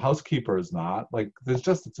 The housekeeper is not. Like,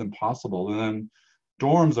 it's impossible. And then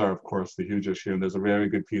dorms are, of course, the huge issue. And there's a very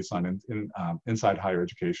good piece on Inside Higher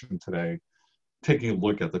Education today, taking a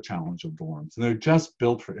look at the challenge of dorms. And they're just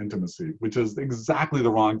built for intimacy, which is exactly the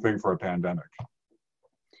wrong thing for a pandemic.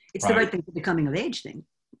 It's the right thing for the coming of age thing.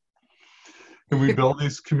 And we build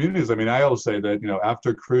these communities. I mean, I always say that,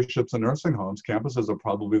 after cruise ships and nursing homes, campuses are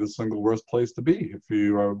probably the single worst place to be if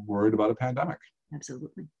you are worried about a pandemic.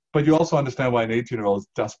 Absolutely. But you also understand why an 18-year-old is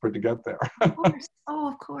desperate to get there. Of course. Oh,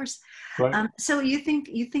 of course. Right. So you think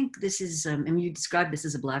this is, you described this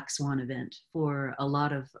as a black swan event for a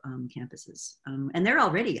lot of campuses, and they're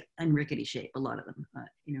already in rickety shape, a lot of them.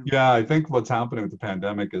 Yeah, I think what's happening with the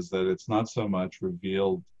pandemic is that it's not so much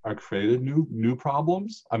revealed or created new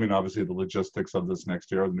problems. I mean, obviously the logistics of this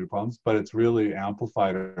next year are the new problems, but it's really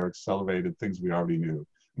amplified or accelerated things we already knew.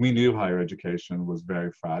 We knew higher education was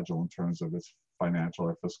very fragile in terms of its financial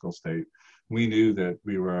or fiscal state. We knew that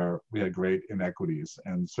we had great inequities,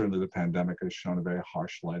 and certainly the pandemic has shown a very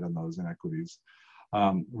harsh light on those inequities.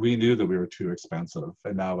 we knew that we were too expensive.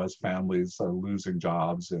 And now as families are losing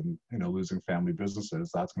jobs and, you know, losing family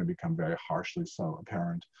businesses, that's going to become very harshly so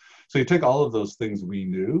apparent. So you take all of those things we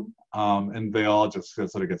knew, and they all just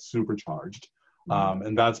sort of get supercharged.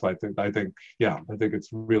 And that's why I think it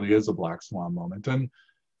really is a black swan moment. And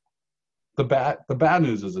the bad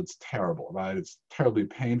news is it's terrible, right? It's terribly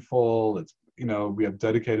painful. It's, you know, we have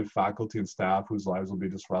dedicated faculty and staff whose lives will be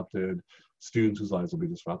disrupted, students whose lives will be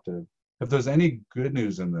disrupted. If there's any good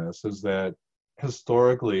news in this, is that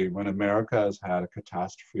historically, when America has had a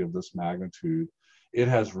catastrophe of this magnitude, it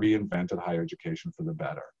has reinvented higher education for the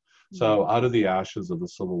better. So out of the ashes of the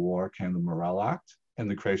Civil War came the Morrill Act and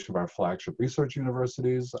the creation of our flagship research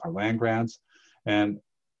universities, our land grants, and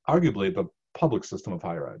arguably the public system of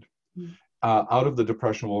higher ed. Out of the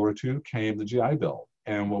Depression of World War II came the GI Bill.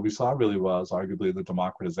 And what we saw really was arguably the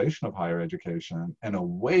democratization of higher education and a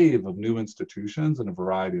wave of new institutions and a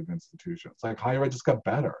variety of institutions. Like higher ed just got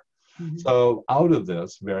better. So out of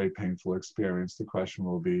this very painful experience, the question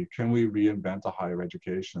will be, can we reinvent a higher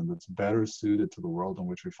education that's better suited to the world in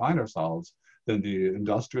which we find ourselves than the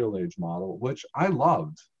industrial age model, which I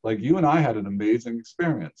loved. Like you and I had an amazing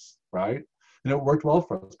experience, right? And it worked well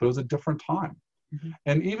for us, but it was a different time.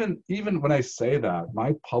 And even when I say that,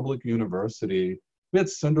 my public university, we had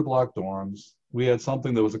cinder block dorms. We had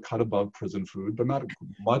something that was a cut above prison food, but not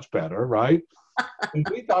much better, right? And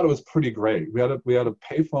we thought it was pretty great. We had a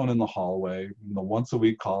payphone in the hallway, the once a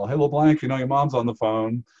week call. Hey, LeBlanc, you know, your mom's on the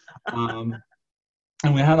phone.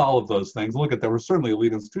 And we had all of those things. Look, there were certainly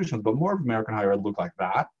elite institutions, but more of American higher ed looked like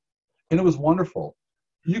that. And it was wonderful.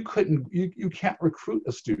 You can't recruit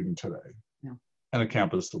a student today in a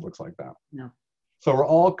campus that looks like that. No. So we're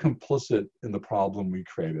all complicit in the problem we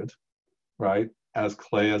created, right? As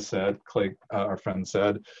Clay has said, our friend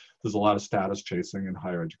said, there's a lot of status chasing in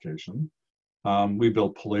higher education. We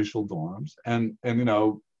built palatial dorms. And you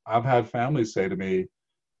know, I've had families say to me,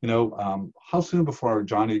 you know, how soon before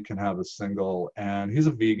Johnny can have a single? And he's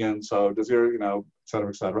a vegan, so does your, you know, et cetera,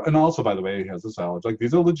 et cetera. And also, by the way, he has this allergy. Like,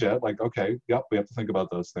 these are legit. Like, okay, yep, we have to think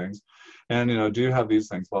about those things. And, you know, do you have these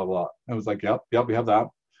things, blah, blah. And it was like, yep, we have that.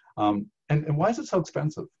 And why is it so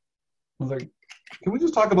expensive? I was like, can we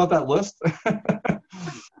just talk about that list?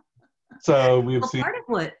 So we've seen part of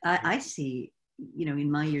what I see, you know, in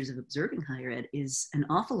my years of observing higher ed is an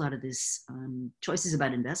awful lot of this choices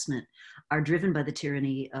about investment are driven by the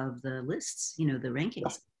tyranny of the lists, you know, the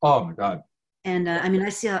rankings. Oh my God. And I mean, I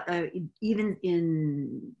see even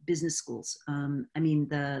in business schools, I mean,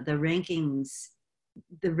 the rankings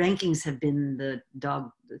have been the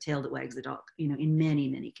tail that wags the dog, you know, in many,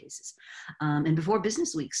 many cases. And before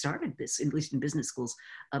Business Week started this, at least in business schools,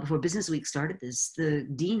 before Business Week started this, the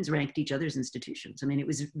deans ranked each other's institutions. I mean, it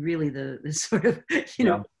was really the sort of, you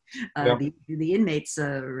know, the inmates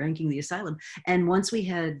ranking the asylum. And once we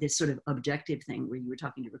had this sort of objective thing where you were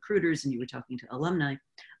talking to recruiters and you were talking to alumni,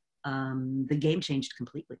 the game changed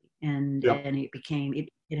completely. And it became,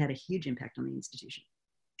 it had a huge impact on the institution.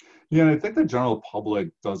 Yeah, and I think the general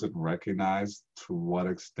public doesn't recognize to what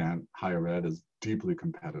extent higher ed is deeply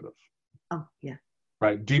competitive. Oh, yeah.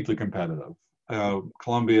 Right, deeply competitive.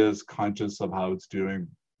 Columbia is conscious of how it's doing,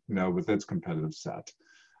 you know, with its competitive set.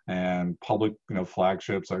 And public, you know,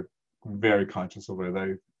 flagships are very conscious of where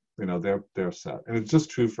they, you know, they're set. And it's just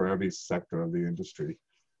true for every sector of the industry.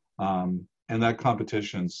 And that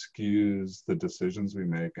competition skews the decisions we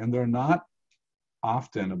make. And they're not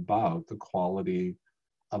often about the quality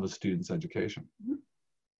of a student's education,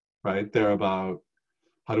 right? They're about,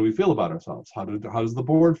 how do we feel about ourselves? How does the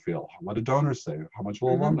board feel? What do donors say? How much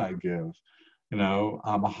will alumni give? You know,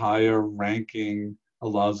 a higher ranking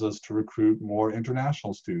allows us to recruit more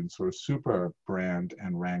international students who are super brand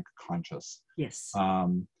and rank conscious. Yes.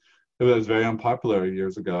 It was very unpopular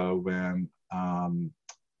years ago when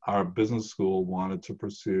our business school wanted to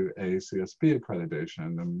pursue ACSB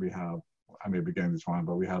accreditation, and we have, I may be getting this wrong,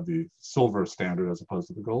 but we have the silver standard as opposed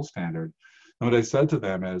to the gold standard. And what I said to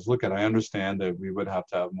them is, look, I understand that we would have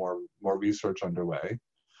to have more research underway.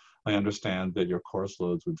 I understand that your course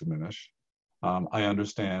loads would diminish. I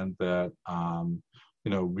understand that,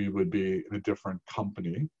 you know, we would be in a different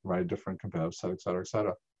company, right? Different competitive set, et cetera, et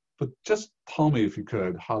cetera. But just tell me, if you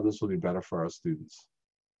could, how this will be better for our students.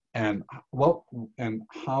 And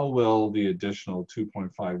how will the additional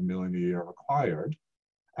 2.5 million a year required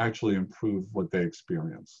actually improve what they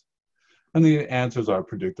experience? And the answers are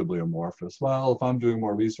predictably amorphous. Well, if I'm doing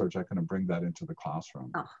more research, I can bring that into the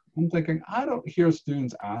classroom. Oh. I'm thinking, I don't hear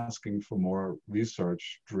students asking for more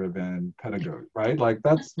research-driven pedagogy, right? Like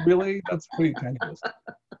that's pretty tenuous.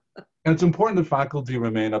 And it's important that faculty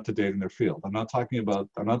remain up to date in their field. I'm not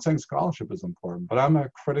saying scholarship is important, but I'm a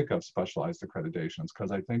critic of specialized accreditations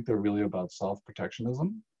because I think they're really about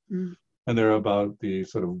self-protectionism, Mm. and they're about the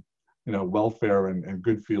sort of, welfare and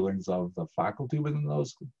good feelings of the faculty within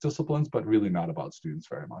those disciplines, but really not about students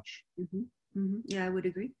very much. Mhm. Mhm. Yeah, I would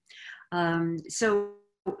agree. So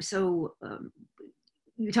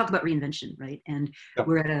you talk about reinvention, right? And Yep.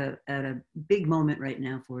 we're at a big moment right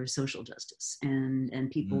now for social justice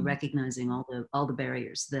and people Mm. recognizing all the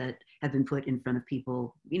barriers that have been put in front of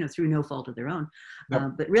people, through no fault of their own,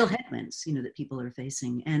 Yep. but real headwinds, that people are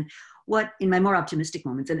facing. And what in my more optimistic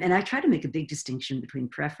moments, and I try to make a big distinction between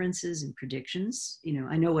preferences and predictions.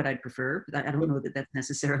 I know what I'd prefer, but I don't know that that's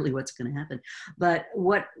necessarily what's going to happen. But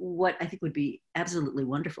what I think would be absolutely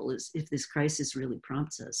wonderful is if this crisis really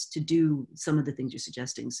prompts us to do some of the things you're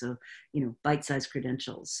suggesting. So, bite-sized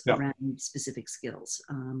credentials Yep. around specific skills,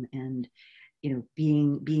 and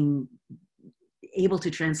being able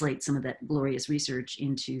to translate some of that glorious research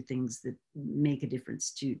into things that make a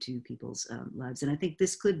difference to people's lives. And I think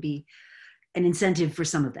this could be an incentive for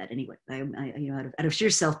some of that anyway. Out of sheer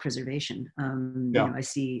self-preservation, Yeah. I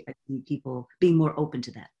see people being more open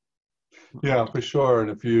to that. Yeah, for sure. And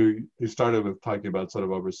if you started with talking about sort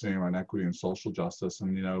of overseeing around equity and social justice,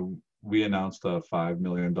 and we announced a $5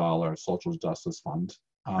 million social justice fund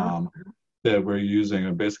Oh, that we're using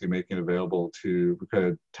and basically making it available to, we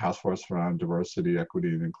created a task force around diversity, equity,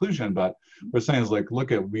 and inclusion. But we're saying is like,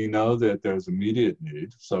 we know that there's immediate need.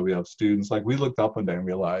 So we have students, like we looked up one day and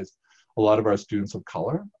realized a lot of our students of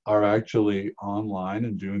color are actually online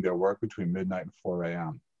and doing their work between midnight and 4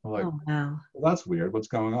 a.m. We're like, oh wow. well, that's weird. What's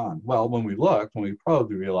going on? Well, when we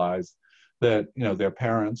probably realized that, their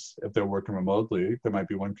parents, if they're working remotely, there might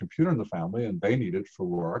be one computer in the family and they need it for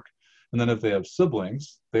work. And then if they have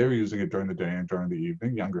siblings, they're using it during the day and during the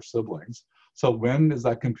evening, younger siblings. So when is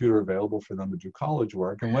that computer available for them to do college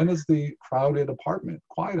work? And when is the crowded apartment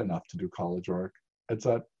quiet enough to do college work? It's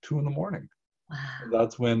at 2 a.m. Wow.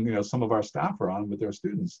 That's when some of our staff are on with their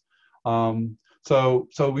students. So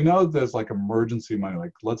we know there's like emergency money,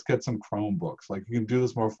 like let's get some Chromebooks, like you can do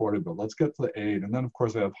this more affordable. Let's get the aid, and then of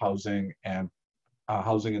course we have housing and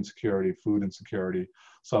housing insecurity, food insecurity.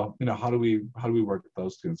 So how do we work with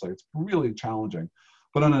those students? Like it's really challenging.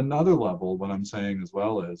 But on another level, what I'm saying as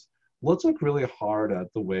well is let's look really hard at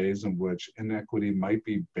the ways in which inequity might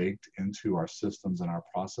be baked into our systems and our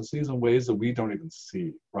processes in ways that we don't even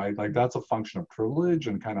see, right? Like that's a function of privilege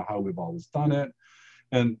and kind of how we've always done it.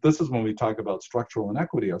 And this is when we talk about structural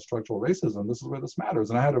inequity or structural racism, this is where this matters.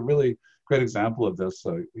 And I had a really great example of this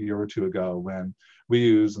a year or two ago when we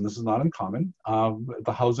use, and this is not uncommon,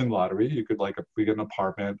 the housing lottery. You could if we get an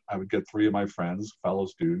apartment, I would get 3 of my friends, fellow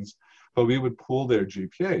students, but we would pool their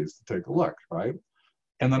GPAs to take a look, right?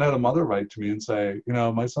 And then I had a mother write to me and say,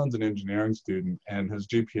 my son's an engineering student and his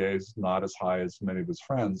GPA is not as high as many of his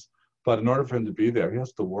friends, but in order for him to be there, he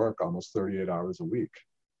has to work almost 38 hours a week.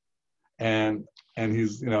 And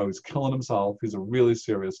he's he's killing himself. He's a really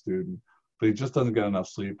serious student, but he just doesn't get enough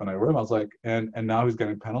sleep. And I read him, I was like, and now he's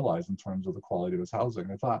getting penalized in terms of the quality of his housing.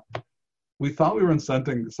 And I thought we were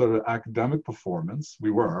incenting sort of academic performance.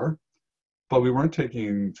 We were, but we weren't taking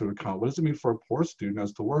into account what does it mean for a poor student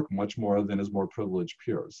as to work much more than his more privileged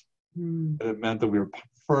peers. Mm. And it meant that we were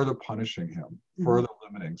further punishing him, further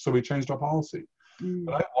limiting. So we changed our policy.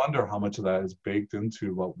 But I wonder how much of that is baked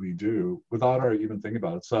into what we do without our even thinking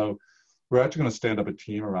about it. So we're actually going to stand up a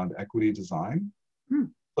team around equity design.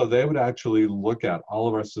 So they would actually look at all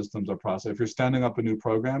of our systems, our process. If you're standing up a new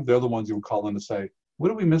program, they're the ones you would call in to say, what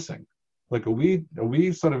are we missing? Like, are we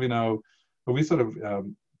sort of,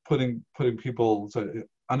 putting people sort of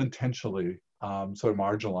unintentionally sort of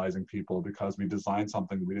marginalizing people because we designed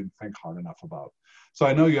something we didn't think hard enough about. So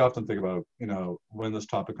I know you often think about, when this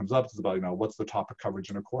topic comes up, it's about, what's the topic coverage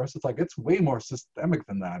in a course? It's like, it's way more systemic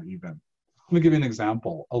than that even. Let me give you an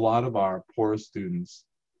example. A lot of our poorest students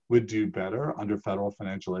would do better under federal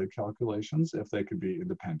financial aid calculations if they could be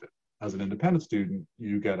independent. As an independent student,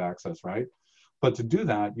 you get access, right? But to do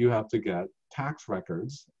that, you have to get tax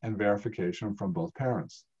records and verification from both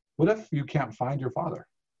parents. What if you can't find your father?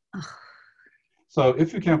 So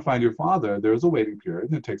if you can't find your father, there's a waiting period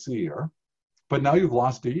and it takes a year, but now you've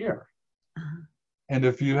lost a year. And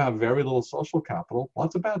if you have very little social capital,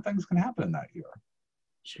 lots of bad things can happen in that year.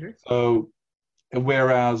 Sure. So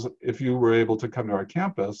whereas if you were able to come to our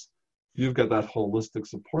campus, you've got that holistic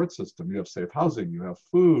support system. You have safe housing, you have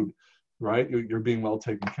food, right? You're being well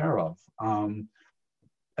taken care of.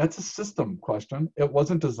 That's a system question. It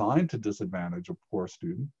wasn't designed to disadvantage a poor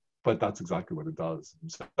student. but that's exactly what it does.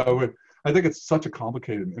 So I think it's such a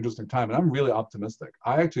complicated and interesting time, and I'm really optimistic.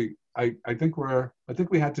 I think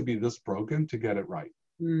we had to be this broken to get it right.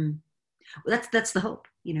 Mm. Well, that's the hope,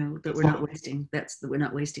 that we're not wasting. We're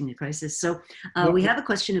not wasting the crisis. So we have a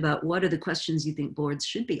question about what are the questions you think boards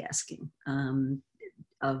should be asking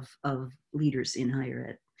of leaders in higher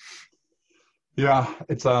ed. Yeah,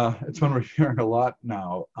 it's one we're hearing a lot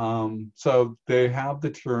now. So they have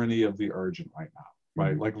the tyranny of the urgent right now,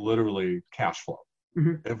 right? Mm-hmm. Like literally cash flow.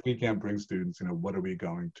 Mm-hmm. If we can't bring students, what are we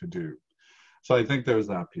going to do? So I think there's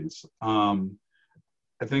that piece. I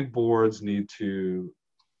think boards need to.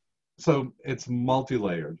 So it's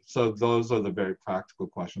multi-layered. So those are the very practical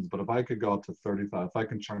questions. But if I could go up to 30,000, if I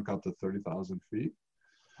can chunk out to 30,000 feet,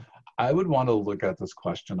 I would want to look at this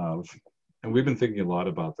question of, and we've been thinking a lot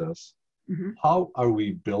about this, mm-hmm. How are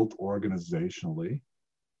we built organizationally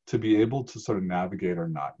to be able to sort of navigate or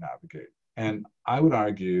not navigate? And I would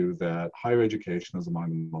argue that higher education is among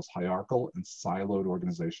the most hierarchical and siloed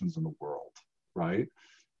organizations in the world, right?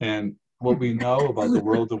 And what we know about the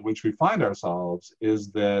world in which we find ourselves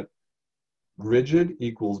is that rigid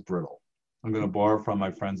equals brittle. I'm going to borrow from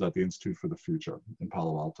my friends at the Institute for the Future in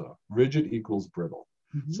Palo Alto. Rigid equals brittle.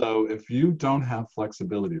 Mm-hmm. So if you don't have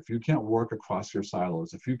flexibility, if you can't work across your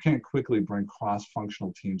silos, if you can't quickly bring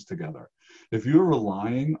cross-functional teams together, if you're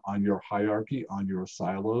relying on your hierarchy, on your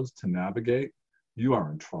silos to navigate, you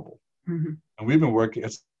are in trouble. Mm-hmm. And we've been working,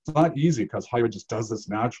 it's not easy because higher ed just does this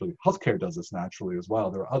naturally. Healthcare does this naturally as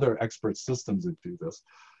well. There are other expert systems that do this.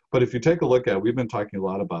 But if you take a look at, we've been talking a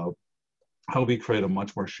lot about how we create a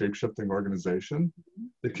much more shape-shifting organization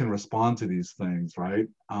that can respond to these things, right?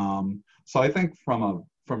 So I think from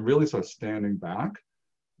really sort of standing back,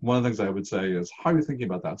 one of the things I would say is, how are you thinking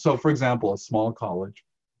about that? So for example, a small college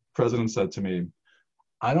president said to me,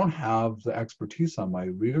 I don't have the expertise on my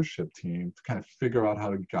leadership team to kind of figure out how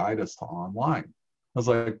to guide us to online. I was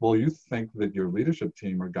like, well, you think that your leadership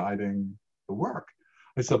team are guiding the work.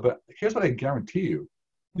 I said, but here's what I guarantee you.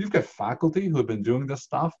 You've got faculty who have been doing this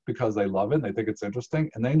stuff because they love it and they think it's interesting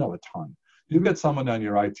and they know a ton. You've got someone on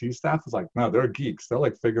your IT staff who's like, no, they're geeks. They're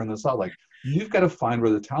like figuring this out. Like, you've got to find where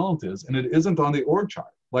the talent is, and it isn't on the org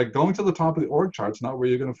chart. Like, going to the top of the org chart's not where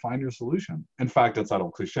you're going to find your solution. In fact, it's that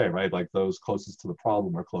old cliche, right? Like, those closest to the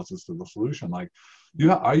problem are closest to the solution. Like,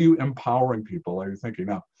 are you empowering people? Are you thinking,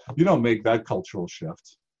 no, you don't make that cultural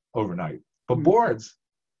shift overnight. But boards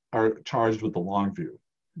are charged with the long view.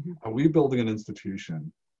 Mm-hmm. Are we building an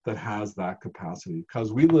institution that has that capacity?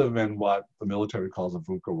 Because we live in what the military calls a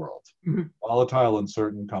VUCA world. Mm-hmm. Volatile,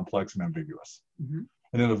 uncertain, complex, and ambiguous. Mm-hmm.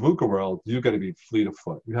 And in a VUCA world, you've got to be fleet of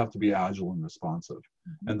foot. You have to be agile and responsive.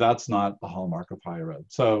 Mm-hmm. And that's not the hallmark of higher ed.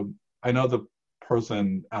 So I know the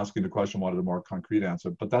person asking the question wanted a more concrete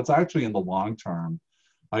answer, but that's actually in the long term,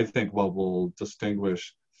 I think what will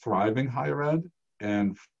distinguish thriving higher ed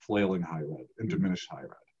and flailing higher ed and diminished higher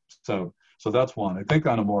ed. So that's one. I think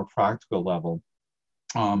on a more practical level,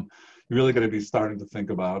 you're really going to be starting to think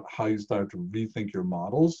about how you start to rethink your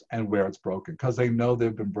models and where it's broken, because they know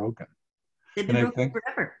they've been broken. They've been broken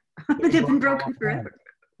forever. They've been broken forever.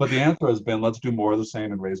 But the answer has been, let's do more of the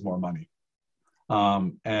same and raise more money.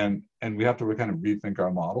 And we have to kind of rethink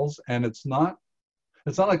our models. And it's not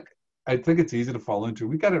like, I think it's easy to fall into,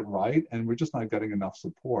 we got it right and we're just not getting enough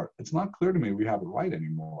support. It's not clear to me we have it right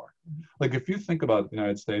anymore. Like, if you think about the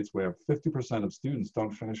United States, where 50% of students don't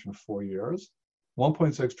finish in 4 years,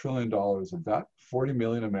 $1.6 trillion of debt, 40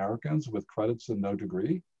 million Americans with credits and no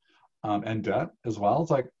degree, and debt as well.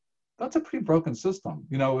 It's like, that's a pretty broken system.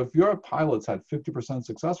 If your pilots had 50%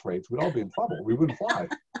 success rates, we'd all be in trouble. We wouldn't fly,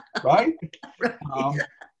 right? Right.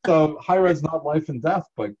 So higher ed's not life and death,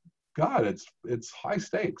 but God, it's high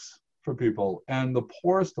stakes for people. And the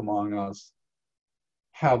poorest among us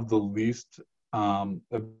have the least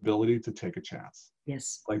ability to take a chance.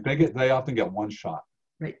 Yes. Like, they often get one shot.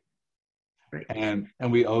 Right. Right. And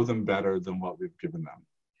we owe them better than what we've given them.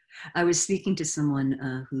 I was speaking to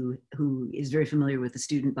someone who is very familiar with the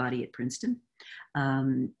student body at Princeton.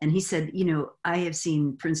 And he said, I have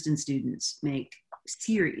seen Princeton students make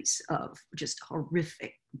series of just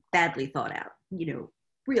horrific, badly thought out,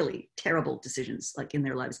 really terrible decisions like in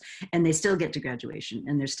their lives. And they still get to graduation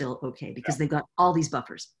and they're still okay because they've got all these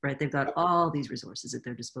buffers, right? They've got all these resources at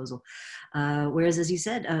their disposal. Whereas, as you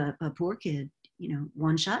said, a poor kid,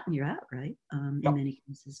 one shot and you're out, right? In many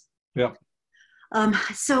cases. Yeah.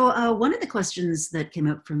 So one of the questions that came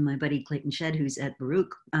up from my buddy Clayton Shedd, who's at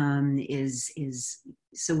Baruch, is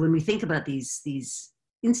so when we think about these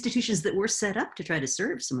institutions that were set up to try to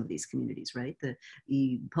serve some of these communities, right?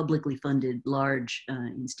 The publicly funded large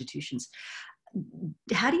institutions.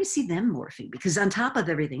 how do you see them morphing? Because on top of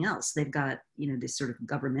everything else, they've got, this sort of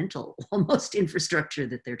governmental almost infrastructure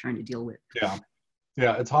that they're trying to deal with. Yeah.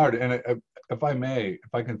 Yeah, it's hard. And if I may,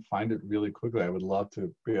 if I can find it really quickly, I would love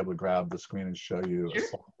to be able to grab the screen and show you a Sure.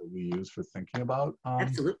 slide that we use for thinking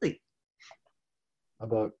Absolutely.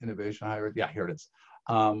 about innovation higher ed. Yeah, here it is.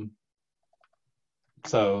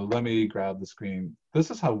 So let me grab the screen. This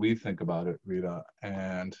is how we think about it, Rita.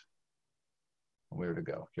 And where to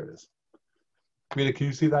go? Here it is. Rita, can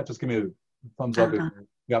you see that? Just give me a thumbs up.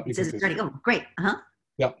 Yep, you it says can it's see ready. it. Oh, great. Uh-huh.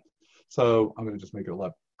 Yep. So I'm going to just make it a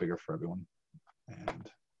lot bigger for everyone.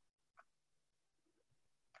 And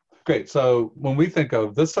great. So when we think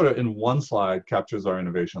of this, sort of in one slide captures our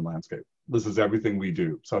innovation landscape. This is everything we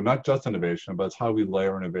do. So not just innovation, but it's how we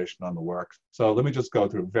layer innovation on the work. So let me just go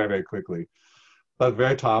through very, very quickly. At the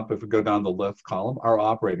very top, if we go down the left column, our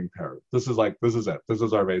operating pair. This is it. This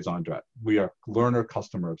is our raison d'etre. We are learner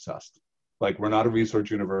customer obsessed. Like, we're not a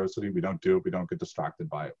research university. We don't get distracted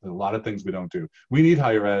by it. There's a lot of things we don't do. We need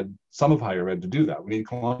higher ed, some of higher ed to do that. We need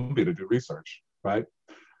Columbia to do research, right?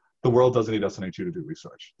 The world doesn't need SNHU to do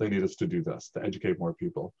research. They need us to do this, to educate more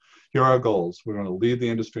people. Here are our goals. We're going to lead the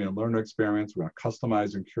industry in learner experience. We're going to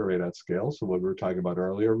customize and curate at scale. So what we were talking about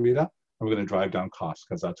earlier, Rita, and we're going to drive down costs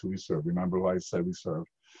because that's who we serve. Remember who I said we serve.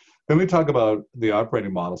 Then we talk about the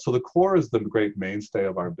operating model. So the core is the great mainstay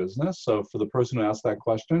of our business. So for the person who asked that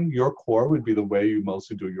question, your core would be the way you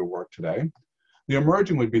mostly do your work today. The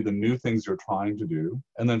emerging would be the new things you're trying to do.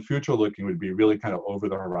 And then future looking would be really kind of over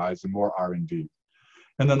the horizon, more R&D.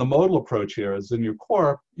 And then the modal approach here is in your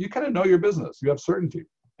core, you kind of know your business, you have certainty.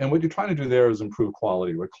 And what you're trying to do there is improve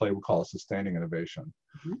quality, what Clay would call sustaining innovation.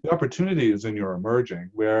 Mm-hmm. The opportunity is in your emerging,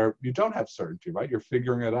 where you don't have certainty, right? You're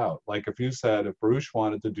figuring it out. Like if you said, if Baruch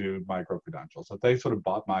wanted to do micro-credentials, if they sort of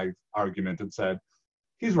bought my argument and said,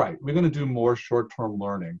 he's right, we're going to do more short-term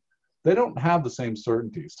learning, they don't have the same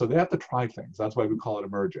certainty. So they have to try things. That's why we call it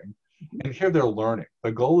emerging. And here they're learning.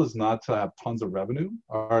 The goal is not to have tons of revenue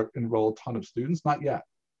or enroll a ton of students, not yet.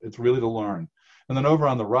 It's really to learn. And then over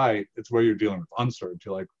on the right, it's where you're dealing with uncertainty,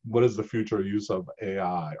 like what is the future use of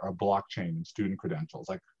AI or blockchain in student credentials?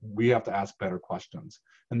 Like, we have to ask better questions,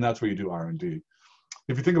 and that's where you do R&D.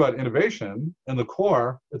 If you think about innovation in the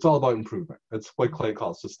core, it's all about improvement. It's what Clay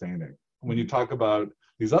calls sustaining. When you talk about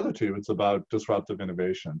these other two, it's about disruptive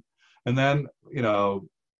innovation. And then,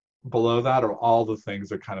 below that are all the things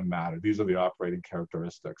that kind of matter. These are the operating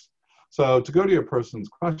characteristics. So to go to your person's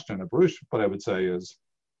question, Baruch, what I would say is,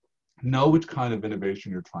 know which kind of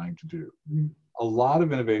innovation you're trying to do. Mm-hmm. A lot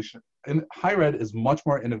of innovation, and higher ed is much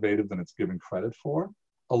more innovative than it's given credit for.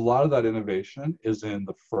 A lot of that innovation is in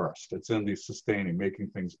the first. It's in the sustaining, making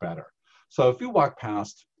things better. So if you walk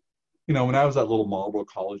past, when I was at Little Marlborough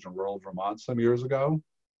College in rural Vermont some years ago,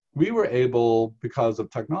 we were able, because of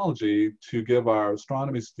technology, to give our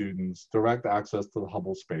astronomy students direct access to the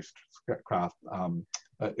Hubble spacecraft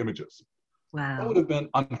images. Wow. That would have been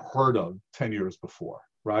unheard of 10 years before,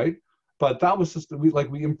 right? But that was just,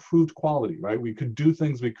 we improved quality, right? We could do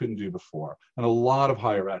things we couldn't do before. And a lot of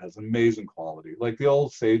higher ed has amazing quality. Like the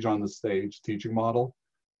old Sage on the Stage teaching model.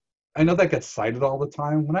 I know that gets cited all the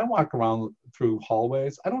time. When I walk around through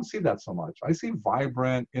hallways, I don't see that so much. I see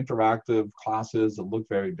vibrant, interactive classes that look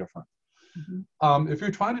very different. Mm-hmm. If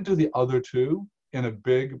you're trying to do the other two in a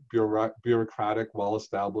big bureaucratic,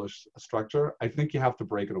 well-established structure, I think you have to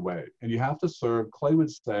break it away. And you have to serve, Clay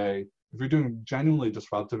would say, if you're doing genuinely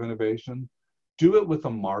disruptive innovation, do it with a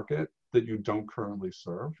market that you don't currently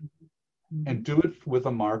serve, mm-hmm. and do it with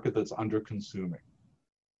a market that's under-consuming.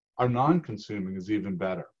 Our non-consuming is even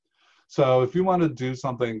better. So if you want to do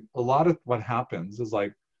something, a lot of what happens is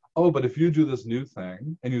like, oh, but if you do this new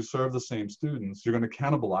thing and you serve the same students, you're going to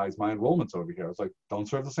cannibalize my enrollments over here. It's like, don't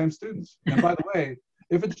serve the same students. And by the way,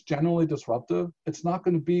 if it's genuinely disruptive, it's not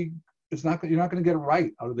going to be, you're not going to get it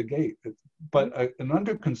right out of the gate. But an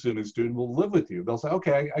under-consuming student will live with you. They'll say,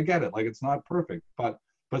 okay, I get it. Like, it's not perfect, but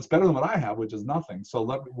it's better than what I have, which is nothing. So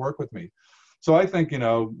let me work with me. So I think,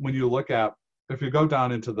 when you look at, if you go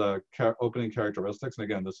down into the opening characteristics, and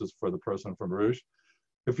again, this is for the person from Baruch,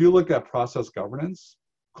 if you look at process governance,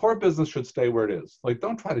 core business should stay where it is. Like,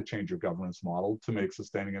 don't try to change your governance model to make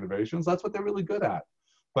sustaining innovations. That's what they're really good at.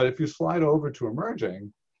 But if you slide over to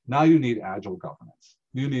emerging, now you need agile governance.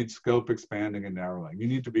 You need scope expanding and narrowing. You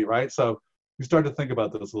need to be, right? So you start to think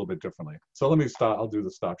about this a little bit differently. So let me stop. I'll do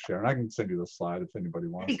the stop share, and I can send you the slide if anybody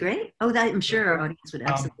wants. That'd be great. Oh, I'm sure our audience would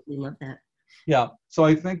absolutely love that. Yeah, so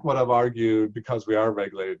I think what I've argued, because we are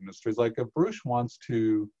regulated industries, like if Baruch wants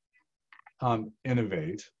to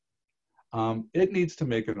innovate, it needs to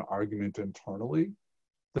make an argument internally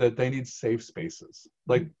that they need safe spaces.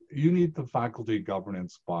 Like, you need the faculty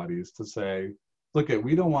governance bodies to say, look,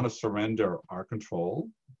 we don't want to surrender our control.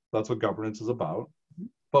 That's what governance is about.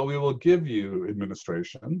 But we will give you,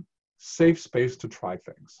 administration, safe space to try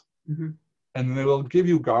things. Mm-hmm. And they will give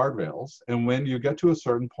you guardrails. And when you get to a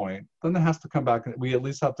certain point, then it has to come back. And we at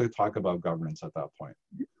least have to talk about governance at that point.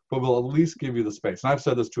 But we'll at least give you the space. And I've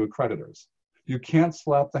said this to accreditors. You can't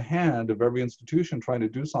slap the hand of every institution trying to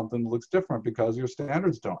do something that looks different because your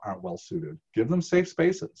standards aren't well suited. Give them safe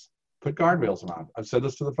spaces. Put guardrails around. I've said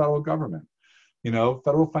this to the federal government. You know,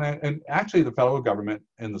 and actually the federal government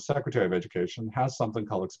and the Secretary of Education has something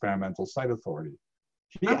called experimental site authority.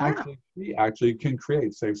 He actually can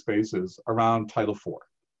create safe spaces around Title IV.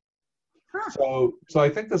 So I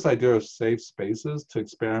think this idea of safe spaces to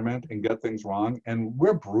experiment and get things wrong, and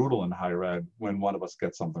we're brutal in higher ed when one of us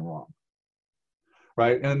gets something wrong,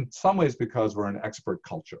 right? And in some ways because we're an expert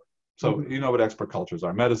culture. So you know what expert cultures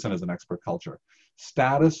are. Medicine is an expert culture.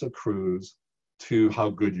 Status accrues to how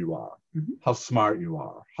good you are, how smart you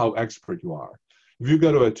are, how expert you are. If you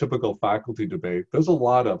go to a typical faculty debate, there's a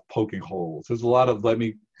lot of poking holes. There's a lot of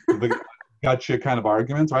gotcha kind of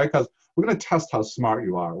arguments, right? Because we're going to test how smart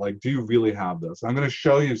you are. Like, do you really have this? I'm going to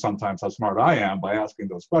show you sometimes how smart I am by asking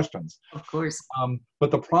those questions. Of course.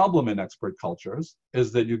 But the problem in expert cultures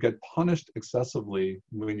is that you get punished excessively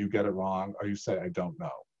when you get it wrong or you say, I don't know.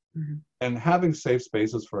 Mm-hmm. And having safe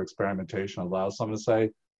spaces for experimentation allows someone to say,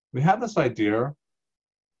 we have this idea,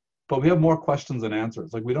 but we have more questions than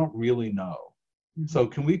answers. Like, we don't really know. Mm-hmm. So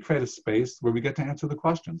can we create a space where we get to answer the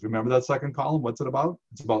questions? Remember that second column? What's it about?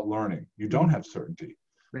 It's about learning. You don't have certainty.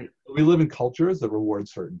 Right. We live in cultures that reward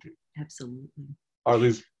certainty. Absolutely. Or at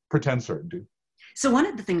least pretend certainty. So one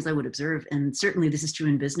of the things I would observe, and certainly this is true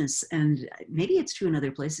in business, and maybe it's true in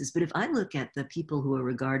other places, but if I look at the people who are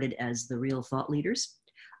regarded as the real thought leaders,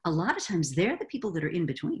 a lot of times they're the people that are in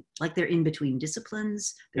between. Like, they're in between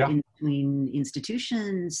disciplines, they're in between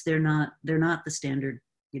institutions. They're not the standard,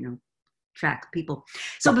 track people.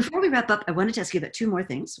 So before we wrap up, I wanted to ask you about two more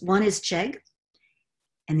things. One is Chegg,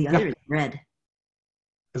 and the other is bread.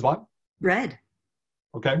 Is what? Bread.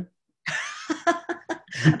 Okay.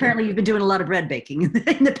 Apparently you've been doing a lot of bread baking in the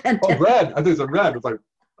pandemic. Oh, bread. I think it's a bread. It's like,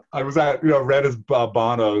 I was at, Red is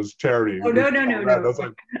Bono's charity. Oh, no. I was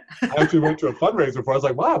like, I actually went to a fundraiser before. I was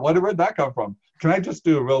like, wow, where did that come from? Can I just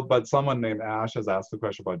do but someone named Ash has asked the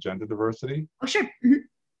question about gender diversity. Oh, sure. Mm-hmm.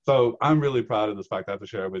 So I'm really proud of this fact I have to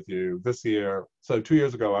share with you. This year, so 2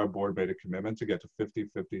 years ago, our board made a commitment to get to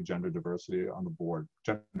 50-50 gender diversity on the board,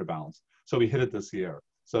 gender balance. So we hit it this year.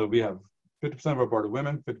 So we have 50% of our board are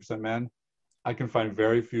women, 50% men. I can find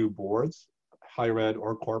very few boards, higher ed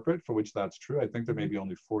or corporate, for which that's true. I think there may be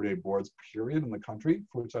only 48 boards, period, in the country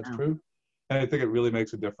for which that's true. And I think it really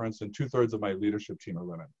makes a difference. And 2/3 of my leadership team are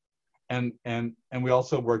women. And we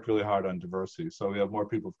also worked really hard on diversity. So we have more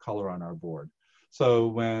people of color on our board. So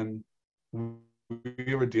when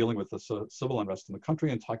we were dealing with the civil unrest in the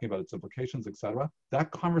country and talking about its implications, et cetera,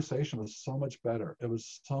 that conversation was so much better. It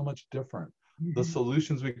was so much different. Mm-hmm. The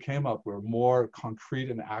solutions we came up were more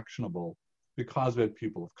concrete and actionable because we had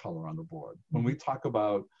people of color on the board. Mm-hmm. When we talk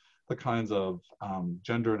about the kinds of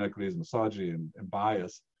gender inequities, misogyny, and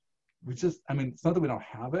bias, it's not that we don't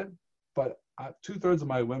have it, but 2/3 of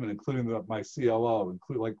my women, including my COO,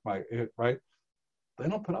 right? They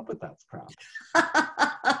don't put up with that crap.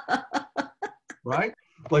 Right?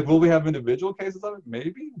 Like, will we have individual cases of it?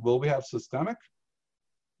 Maybe. Will we have systemic?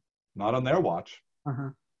 Not on their watch.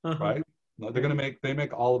 Right? No, they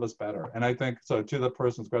make all of us better. And I think, so to the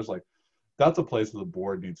person's question, like, that's a place that the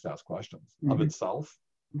board needs to ask questions of itself,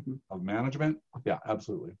 of management. Yeah,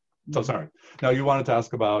 absolutely. So sorry. Now you wanted to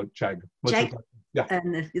ask about Chegg. Chegg,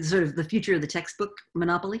 and sort of the future of the textbook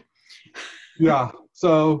monopoly. Yeah,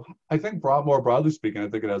 so I think more broadly speaking, I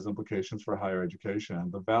think it has implications for higher education.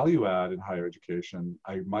 The value add in higher education,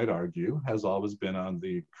 I might argue, has always been on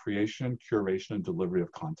the creation, curation, and delivery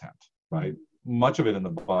of content, right? Much of it in the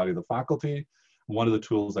body of the faculty. One of the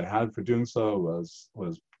tools they had for doing so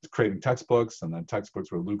was creating textbooks, and then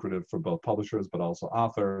textbooks were lucrative for both publishers, but also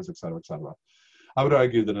authors, et cetera, et cetera. I would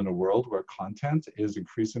argue that in a world where content is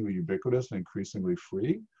increasingly ubiquitous and increasingly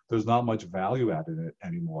free, there's not much value added in it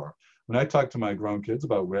anymore. When I talk to my grown kids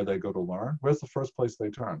about where they go to learn, where's the first place they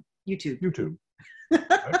turn? YouTube.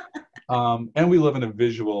 Right? And we live in a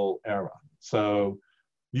visual era. So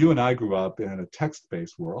you and I grew up in a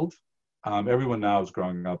text-based world. Everyone now is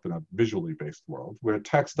growing up in a visually based world where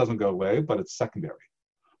text doesn't go away, but it's secondary.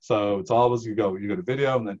 So it's always you go to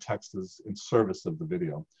video, and then text is in service of the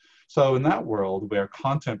video. So in that world where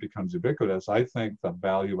content becomes ubiquitous, I think the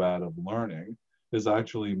value add of learning is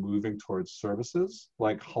actually moving towards services,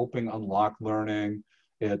 like helping unlock learning,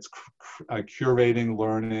 it's curating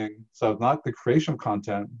learning. So not the creation of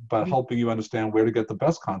content, but helping you understand where to get the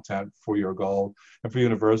best content for your goal. And for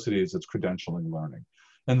universities, it's credentialing learning.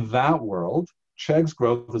 In that world, Chegg's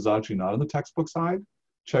growth is actually not on the textbook side.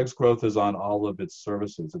 Chegg's growth is on all of its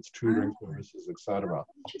services, its tutoring services, et cetera.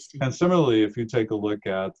 And similarly, if you take a look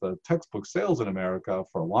at the textbook sales in America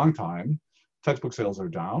for a long time, textbook sales are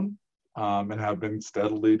down and have been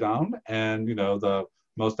steadily down. And, you know, the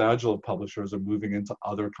most agile publishers are moving into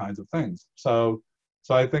other kinds of things. So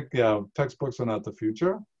I think, yeah, textbooks are not the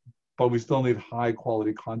future, but we still need high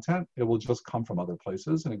quality content. It will just come from other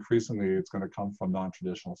places, and increasingly it's going to come from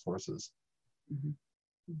non-traditional sources. Mm-hmm.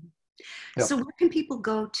 Mm-hmm. Yep. So where can people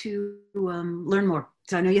go to learn more?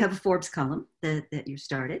 So I know you have a Forbes column that you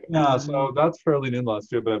started. Yeah, so that's fairly new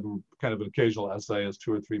last year, but I've been kind of an occasional essay as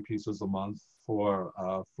 2 or 3 pieces a month for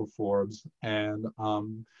Forbes. And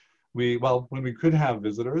when we could have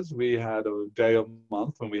visitors, we had a day a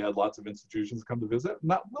month when we had lots of institutions come to visit.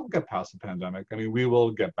 We'll get past the pandemic. I mean, we will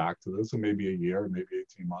get back to this in maybe a year, maybe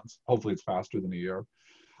 18 months. Hopefully it's faster than a year.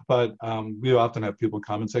 But we often have people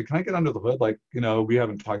come and say, can I get under the hood? Like, you know, we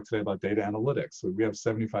haven't talked today about data analytics. So we have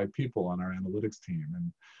 75 people on our analytics team,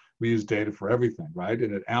 and we use data for everything, right?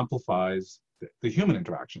 And it amplifies the human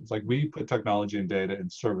interactions. Like, we put technology and data in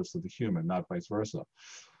service of the human, not vice versa.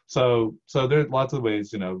 So there are lots of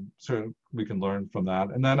ways, you know, certainly we can learn from that.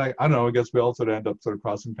 And then I don't know, I guess we also end up sort of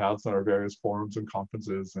crossing paths on our various forums and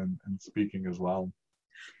conferences and speaking as well.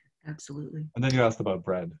 Absolutely. And then you asked about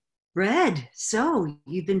bread. Bread. So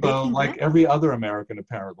you've been baking like bread? Every other American,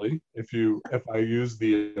 apparently, if I use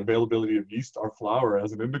the availability of yeast or flour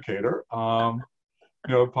as an indicator, you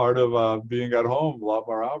know, part of being at home a lot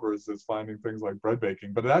more hours is finding things like bread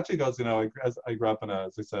baking. But it actually goes, you know, as I grew up in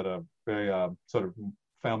as I said, a very sort of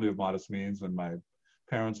family of modest means, and my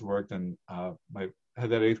parents worked and had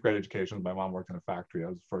that 8th grade education. My mom worked in a factory. I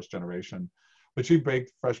was first generation. But she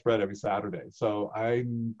baked fresh bread every Saturday. So I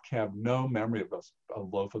have no memory of a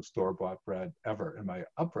loaf of store-bought bread ever in my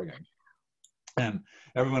upbringing. And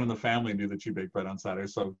everyone in the family knew that she baked bread on Saturday.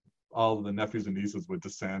 So all of the nephews and nieces would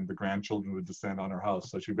descend, the grandchildren would descend on her house.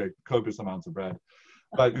 So she baked copious amounts of bread.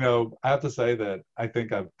 But, you know, I have to say that I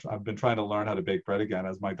think I've been trying to learn how to bake bread again,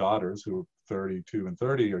 as my daughters, who are 32 and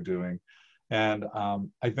 30, are doing. And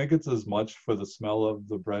I think it's as much for the smell of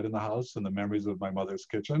the bread in the house and the memories of my mother's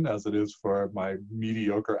kitchen as it is for my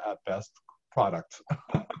mediocre at best product.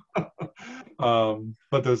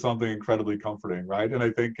 But there's something incredibly comforting, right? And I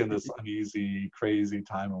think in this uneasy, crazy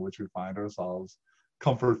time in which we find ourselves,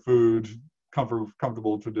 comfort food,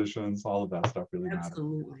 comfortable traditions, all of that stuff really matters.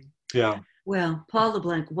 Absolutely. Yeah. Well, Paul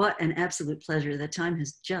LeBlanc, what an absolute pleasure. The time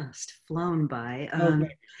has just flown by.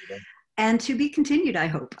 And to be continued, I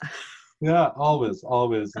hope. Yeah, always.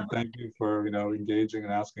 And thank you for, you know, engaging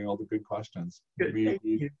and asking all the good questions. Good,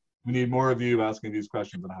 We need more of you asking these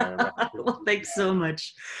questions and higher. Well, thanks so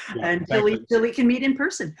much. Yeah, and till we can meet in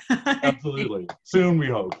person. Absolutely. Soon we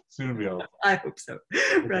hope. I hope so.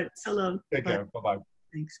 Right. So long. Take care. Bye-bye.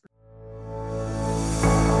 Thanks.